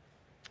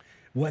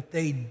 What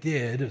they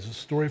did is a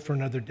story for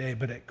another day,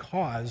 but it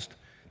caused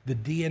the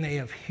DNA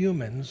of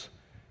humans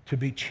to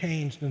be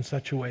changed in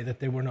such a way that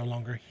they were no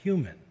longer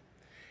human.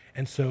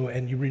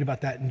 And you read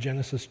about that in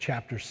Genesis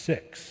chapter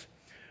 6.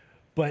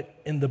 But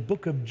in the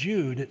book of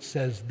Jude, it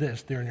says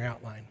this there in your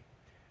outline.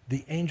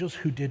 The angels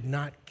who did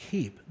not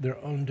keep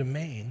their own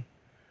domain,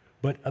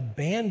 but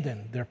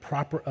abandoned their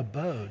proper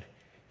abode,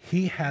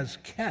 he has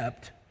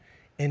kept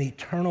in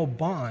eternal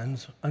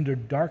bonds under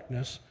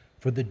darkness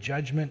for the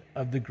judgment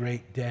of the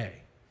great day.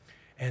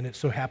 And it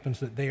so happens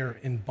that they are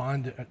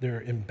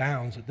they're in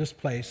bounds at this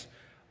place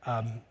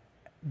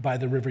by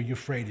the river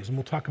Euphrates. And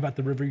we'll talk about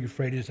the river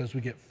Euphrates as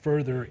we get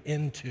further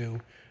into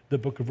the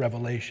book of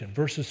Revelation.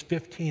 Verses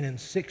 15 and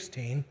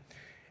 16,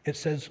 it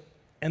says,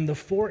 and the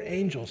 4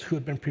 angels who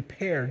had been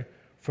prepared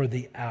for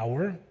the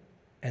hour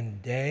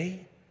and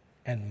day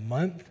and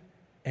month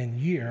and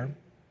year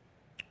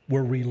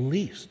were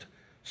released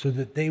so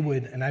that they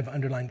would, and I've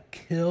underlined,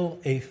 kill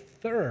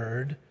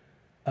 1/3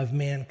 of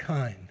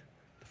mankind.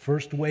 The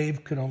first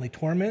wave could only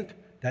torment.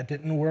 That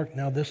didn't work.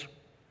 Now this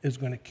is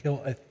going to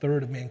kill a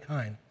third of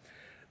mankind.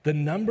 The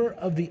number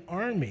of the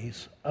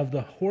armies of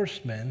the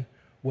horsemen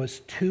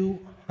was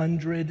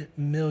 200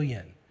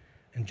 million.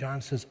 And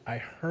John says, I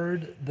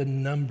heard the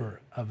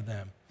number of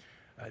them.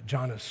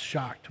 John is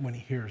shocked when he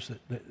hears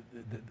that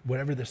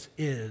whatever this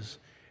is,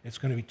 it's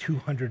going to be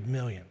 200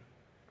 million.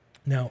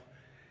 Now,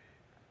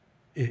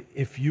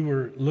 if you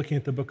were looking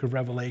at the book of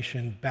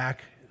Revelation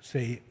back,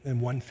 say, in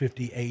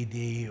 150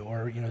 AD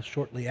or,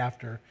 shortly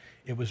after,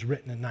 it was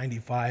written in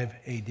 95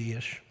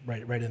 AD-ish,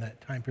 right in that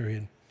time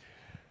period.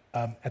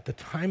 At the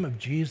time of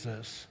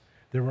Jesus,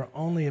 there were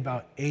only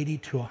about 80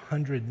 to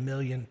 100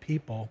 million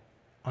people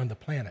on the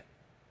planet.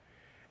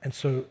 And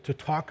so to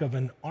talk of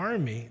an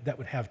army that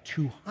would have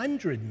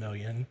 200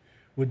 million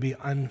would be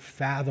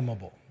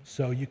unfathomable.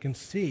 So you can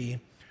see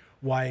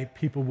why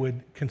people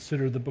would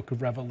consider the book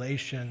of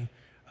Revelation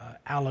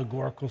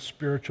allegorical,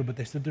 spiritual, but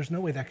they said there's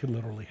no way that could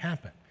literally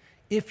happen.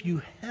 If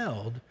you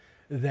held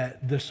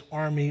that this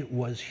army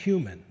was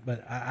human,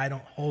 but I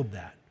don't hold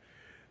that.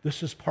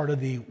 This is part of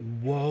the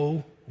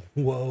woe,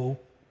 woe,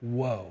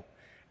 woe.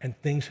 And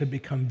things have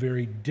become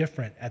very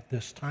different at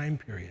this time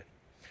period.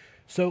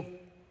 So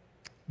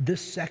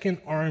this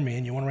second army,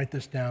 and you want to write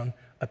this down,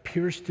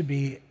 appears to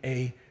be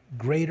a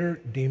greater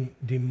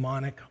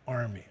demonic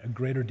army, a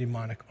greater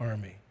demonic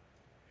army.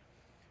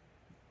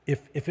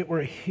 If it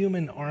were a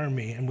human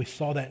army, and we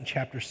saw that in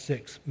chapter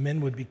 6,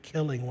 men would be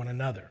killing one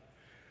another.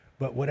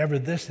 But whatever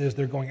this is,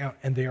 they're going out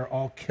and they are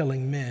all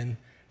killing men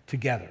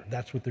together.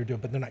 That's what they're doing,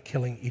 but they're not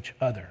killing each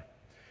other.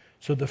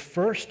 So the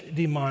first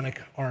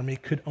demonic army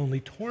could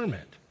only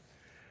torment.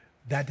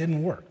 That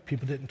didn't work.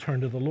 People didn't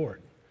turn to the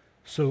Lord.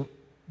 So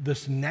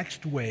this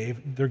next wave,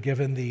 they're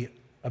given the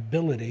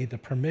ability, the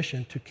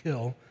permission to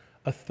kill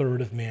a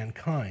third of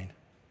mankind.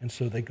 And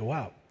so they go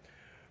out.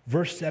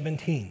 Verse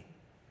 17,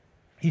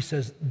 he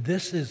says,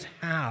 this is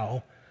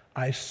how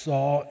I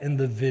saw in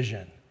the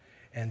vision.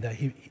 And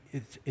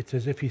it's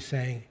as if he's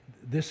saying,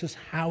 this is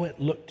how it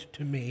looked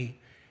to me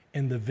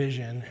in the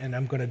vision, and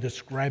I'm going to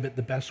describe it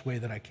the best way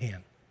that I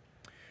can.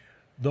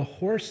 The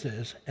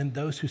horses and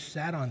those who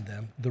sat on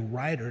them, the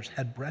riders,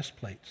 had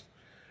breastplates,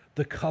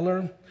 the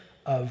color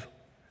of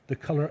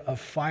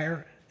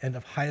fire and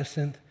of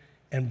hyacinth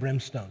and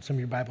brimstone. Some of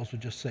your Bibles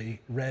would just say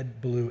red,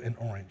 blue, and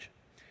orange.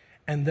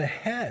 And the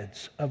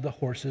heads of the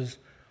horses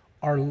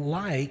are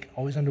like,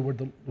 always under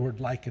the word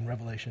like in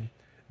Revelation,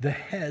 the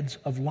heads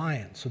of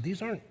lions. So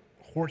these aren't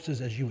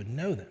horses as you would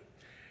know them.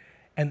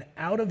 And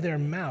out of their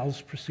mouths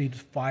proceeds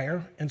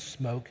fire and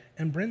smoke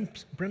and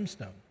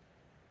brimstone.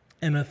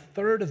 And a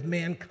third of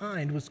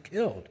mankind was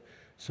killed.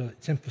 So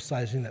it's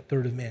emphasizing that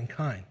third of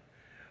mankind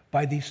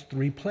by these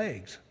three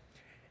plagues,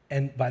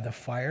 and by the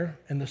fire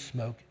and the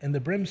smoke and the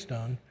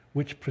brimstone,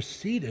 which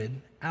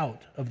proceeded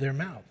out of their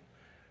mouth.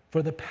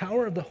 For the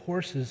power of the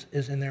horses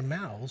is in their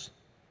mouths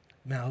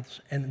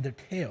and their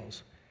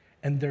tails.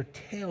 And their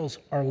tails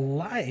are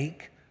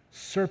like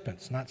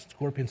serpents, not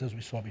scorpions as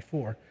we saw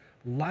before,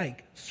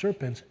 like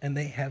serpents, and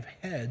they have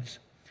heads,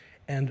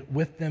 and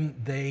with them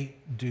they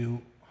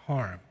do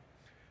harm.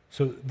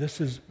 So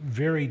this is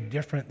very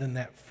different than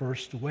that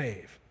first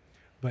wave.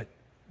 But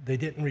they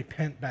didn't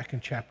repent back in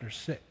chapter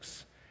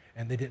 6,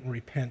 and they didn't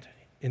repent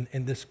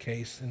in this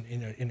case, and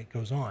it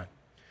goes on.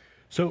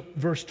 So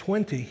verse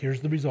 20,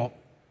 here's the result.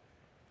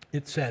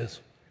 It says,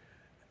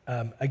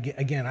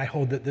 again, I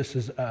hold that this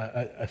is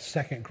a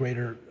second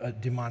greater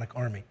demonic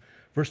army.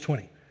 Verse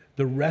 20,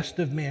 the rest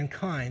of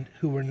mankind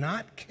who were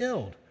not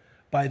killed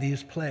by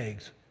these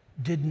plagues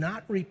did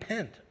not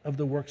repent of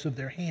the works of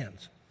their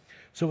hands,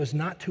 so as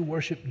not to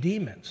worship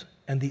demons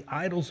and the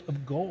idols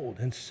of gold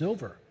and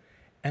silver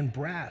and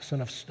brass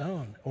and of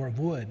stone or of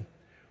wood,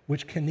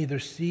 which can neither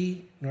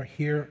see nor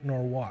hear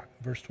nor walk.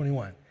 Verse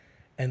 21,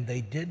 and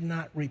they did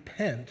not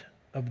repent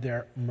of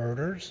their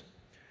murders,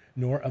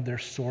 nor of their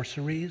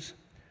sorceries,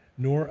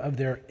 nor of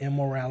their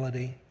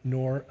immorality,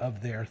 nor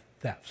of their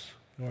thefts,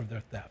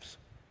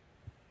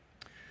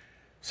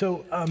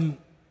 So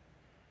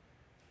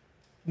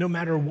no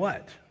matter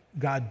what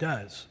God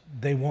does,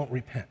 they won't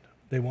repent.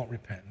 They won't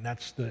repent. And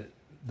that's the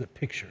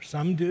picture.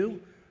 Some do,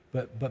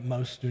 but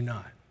most do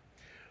not.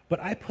 But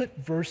I put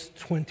verse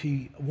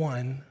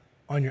 21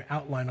 on your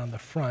outline on the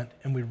front,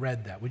 and we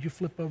read that. Would you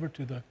flip over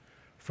to the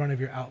front of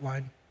your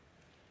outline?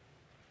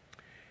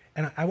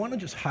 And I want to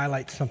just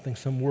highlight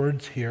some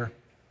words here.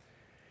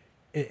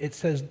 It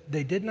says,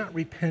 they did not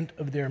repent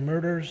of their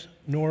murders,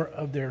 nor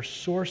of their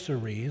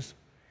sorceries.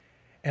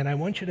 And I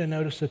want you to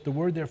notice that the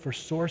word there for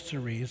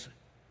sorceries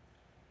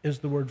is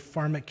the word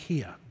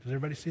pharmakia. Does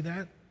everybody see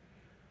that?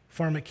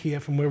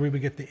 Pharmakia, from where we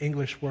would get the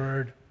English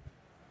word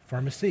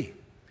pharmacy.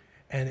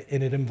 And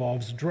it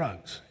involves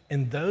drugs.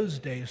 In those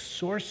days,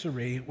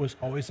 sorcery was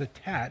always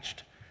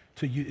attached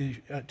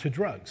to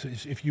drugs.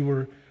 If you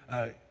were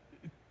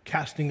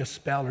casting a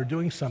spell or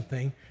doing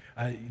something,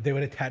 they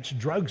would attach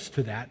drugs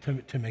to that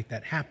to make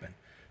that happen.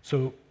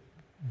 So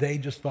they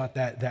just thought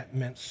that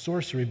meant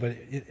sorcery, but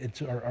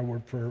it's our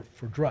word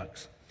for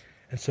drugs.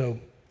 And so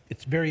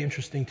it's very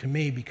interesting to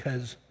me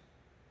because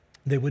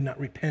they would not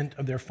repent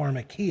of their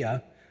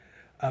pharmakia,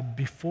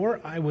 Before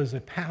I was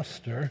a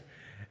pastor,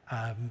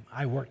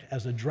 I worked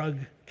as a drug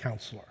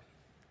counselor.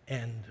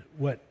 And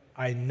what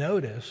I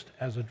noticed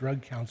as a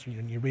drug counselor,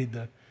 and you read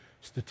the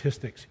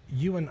statistics,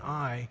 you and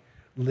I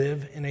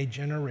live in a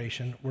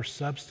generation where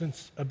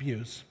substance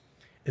abuse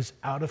is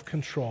out of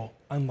control,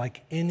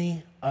 unlike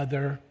any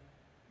other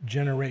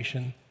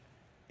generation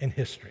in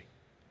history.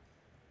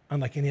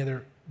 Unlike any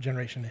other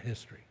generation in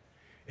history.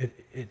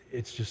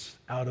 It's just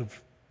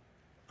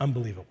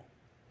unbelievable.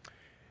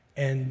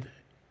 And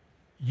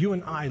you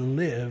and I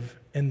live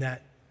in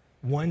that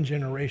one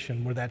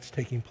generation where that's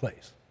taking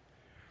place.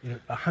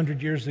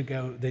 100 years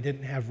ago, they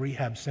didn't have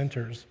rehab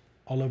centers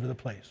all over the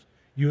place.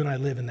 You and I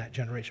live in that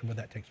generation where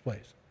that takes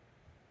place.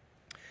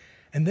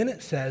 And then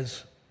it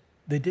says,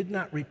 they did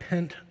not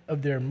repent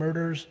of their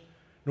murders,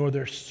 nor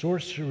their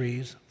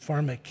sorceries,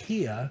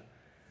 pharmakia,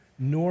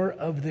 nor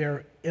of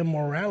their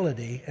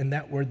immorality. And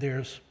that word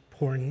there's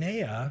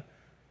porneia,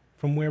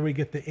 from where we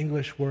get the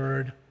English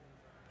word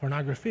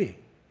pornography.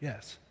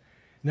 Yes.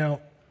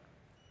 Now,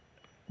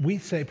 we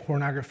say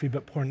pornography,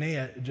 but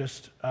porneia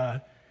just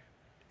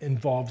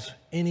involves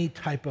any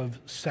type of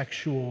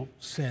sexual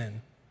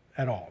sin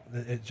at all.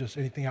 It's just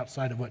anything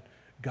outside of what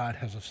God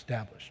has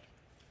established.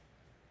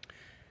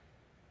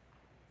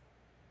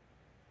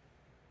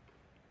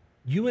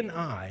 You and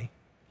I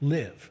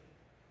live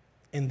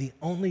in the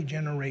only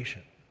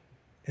generation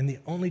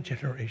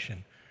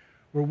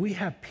where we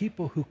have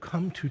people who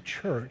come to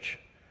church,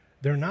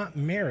 they're not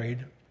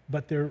married,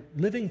 but they're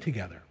living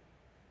together.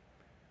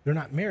 They're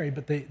not married,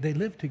 but they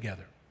live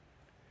together.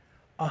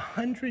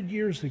 100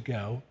 years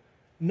ago,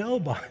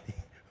 nobody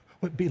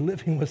would be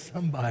living with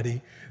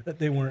somebody that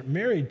they weren't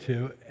married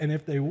to, and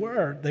if they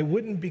were, they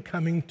wouldn't be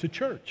coming to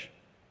church.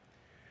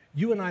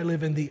 You and I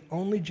live in the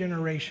only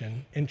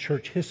generation in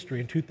church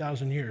history in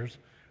 2,000 years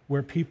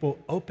where people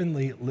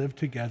openly live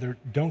together,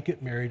 don't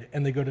get married,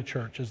 and they go to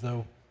church as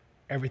though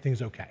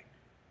everything's okay.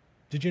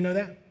 Did you know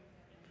that?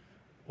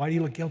 Why do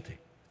you look guilty?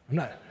 I'm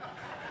not.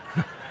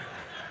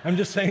 I'm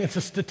just saying it's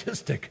a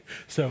statistic.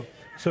 So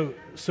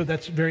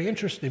that's very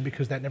interesting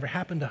because that never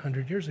happened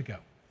 100 years ago.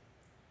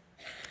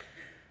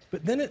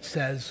 But then it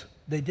says,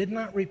 they did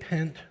not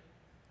repent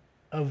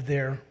of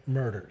their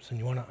murders, and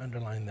you want to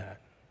underline that.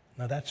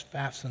 Now that's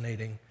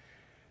fascinating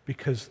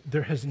because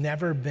there has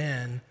never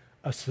been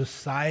a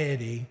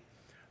society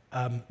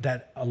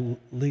that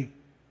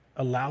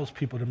allows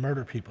people to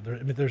murder people.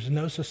 There's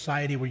no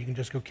society where you can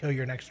just go kill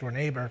your next door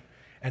neighbor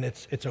and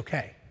it's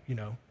okay,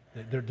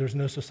 There's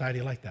no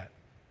society like that.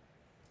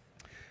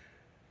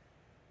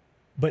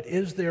 But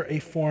is there a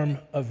form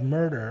of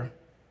murder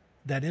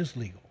that is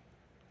legal?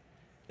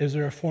 Is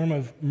there a form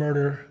of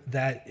murder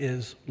that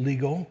is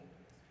legal,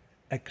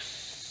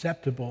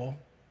 acceptable,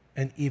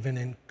 and even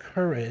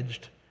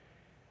encouraged,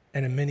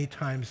 and in many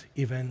times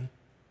even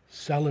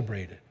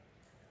celebrated?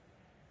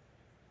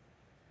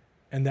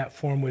 And that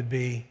form would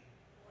be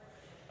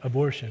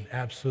abortion,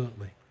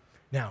 absolutely.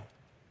 Now,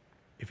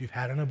 if you've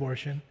had an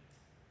abortion,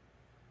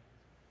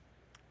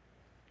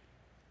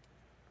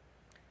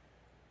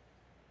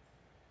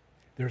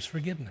 there's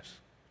forgiveness.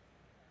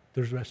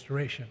 There's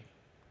restoration.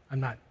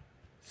 I'm not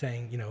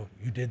saying,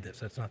 you did this.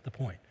 That's not the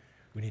point.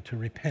 We need to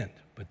repent.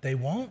 But they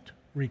won't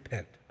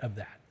repent of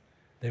that.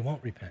 They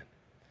won't repent.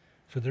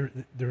 So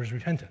there's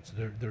repentance.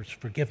 There's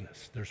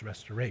forgiveness. There's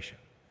restoration.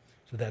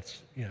 So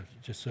that's,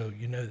 just so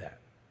you know that.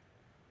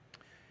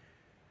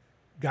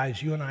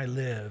 Guys, you and I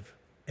live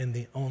in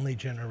the only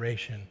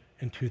generation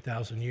in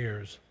 2,000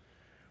 years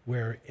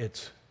where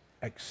it's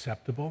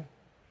acceptable,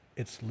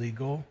 it's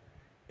legal,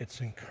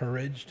 it's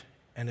encouraged,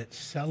 and it's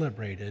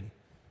celebrated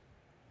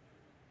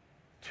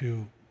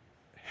to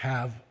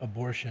have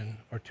abortion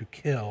or to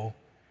kill,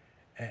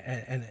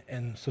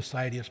 and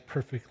society is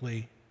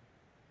perfectly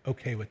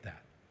okay with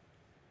that.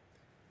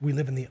 We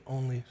live in the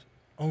only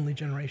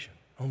generation.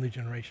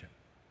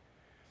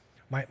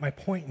 My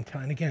point in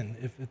time, and again,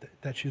 if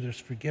that's you, there's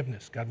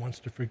forgiveness. God wants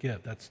to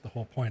forgive. That's the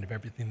whole point of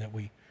everything that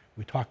we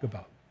talk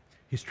about.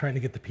 He's trying to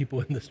get the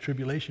people in this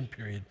tribulation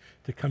period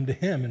to come to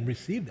him and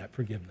receive that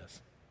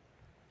forgiveness.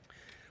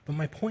 But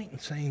my point in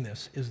saying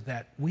this is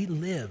that we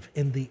live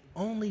in the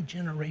only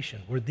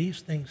generation where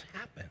these things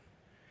happen.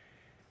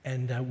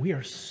 And we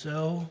are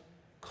so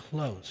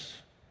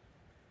close.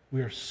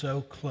 We are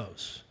so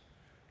close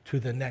to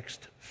the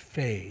next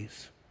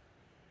phase.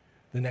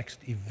 The next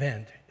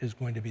event is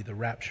going to be the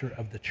rapture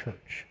of the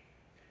church.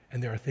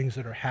 And there are things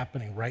that are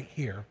happening right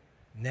here,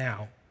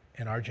 now,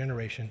 in our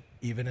generation,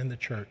 even in the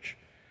church,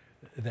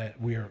 that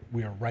we are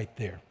right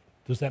there.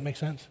 Does that make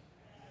sense?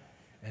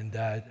 And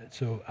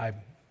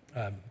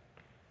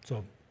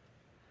so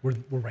we're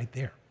right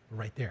there. We're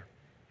right there.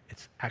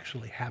 It's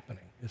actually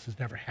happening. This has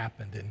never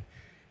happened in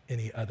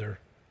any other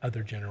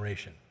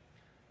generation.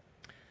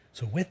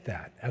 So with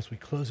that, as we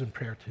close in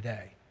prayer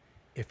today,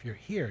 if you're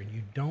here and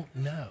you don't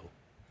know,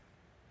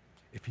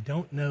 if you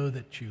don't know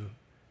that you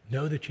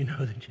know that you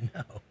know that you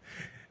know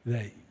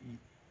that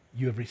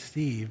you have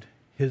received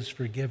his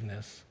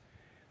forgiveness,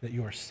 that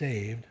you are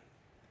saved,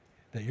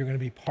 that you're going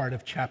to be part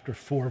of chapter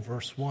 4,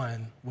 verse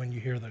 1, when you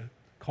hear the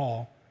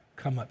call,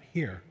 come up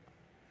here.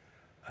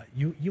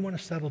 You want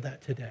to settle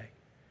that today.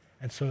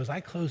 And so as I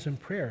close in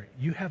prayer,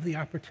 you have the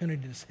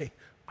opportunity to say,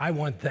 I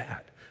want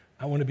that.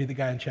 I want to be the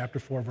guy in chapter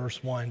 4,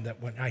 verse 1,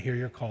 that when I hear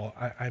your call,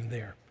 I'm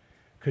there.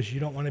 Because you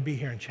don't want to be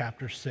here in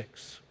chapter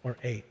 6 or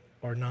 8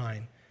 or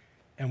 9,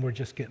 and we're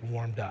just getting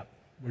warmed up.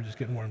 We're just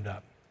getting warmed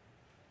up.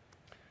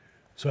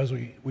 So as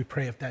we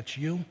pray, if that's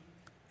you,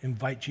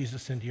 invite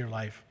Jesus into your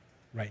life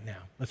right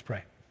now. Let's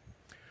pray.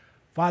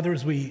 Father,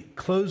 as we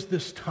close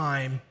this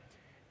time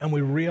and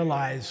we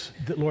realize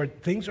that,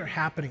 Lord, things are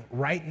happening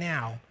right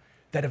now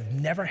that have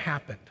never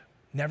happened,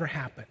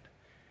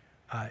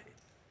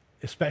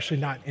 especially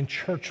not in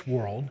church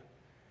world.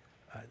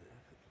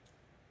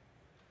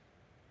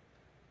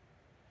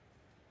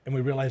 And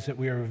we realize that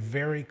we are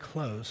very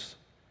close,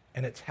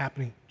 and it's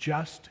happening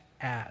just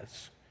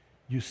as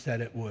you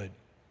said it would.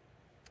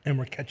 And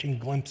we're catching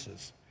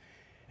glimpses.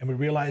 And we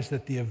realize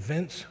that the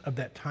events of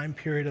that time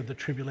period of the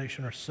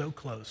tribulation are so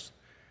close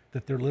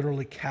that they're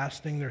literally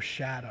casting their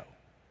shadow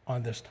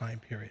on this time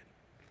period.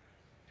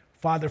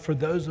 Father, for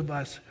those of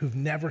us who've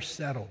never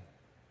settled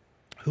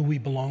who we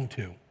belong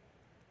to,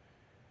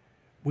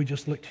 we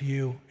just look to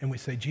you and we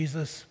say,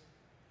 Jesus,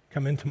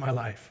 come into my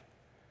life.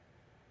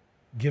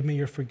 Give me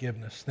your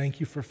forgiveness. Thank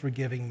you for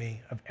forgiving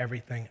me of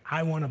everything.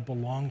 I want to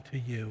belong to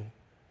you.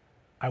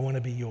 I want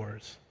to be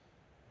yours.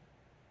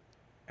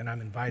 And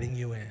I'm inviting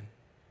you in.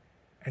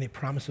 And he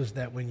promises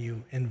that when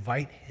you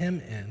invite him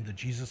in, the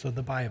Jesus of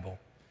the Bible,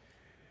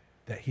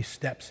 that he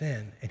steps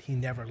in and he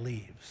never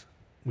leaves,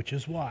 which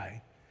is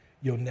why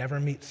you'll never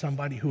meet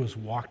somebody who has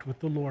walked with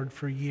the Lord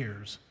for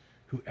years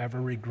who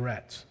ever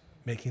regrets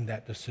making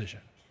that decision.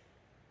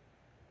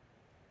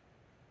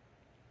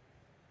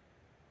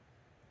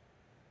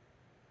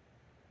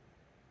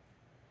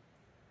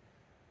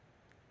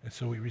 And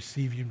so we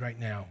receive you right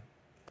now.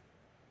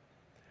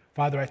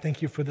 Father, I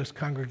thank you for this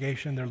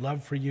congregation, their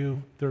love for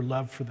you, their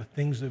love for the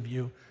things of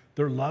you,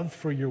 their love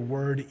for your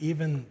word,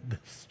 even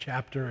this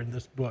chapter in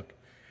this book.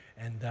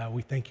 And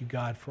we thank you,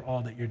 God, for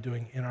all that you're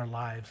doing in our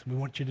lives. We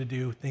want you to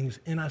do things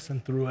in us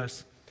and through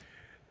us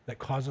that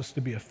cause us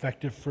to be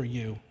effective for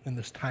you in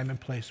this time and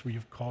place where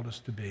you've called us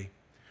to be.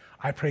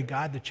 I pray,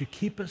 God, that you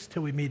keep us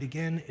till we meet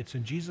again. It's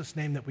in Jesus'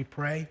 name that we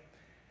pray.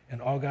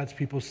 And all God's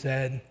people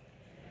said,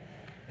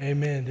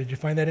 amen. Did you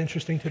find that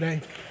interesting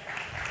today?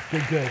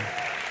 Good.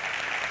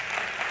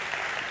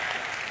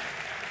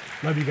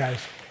 Love you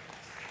guys.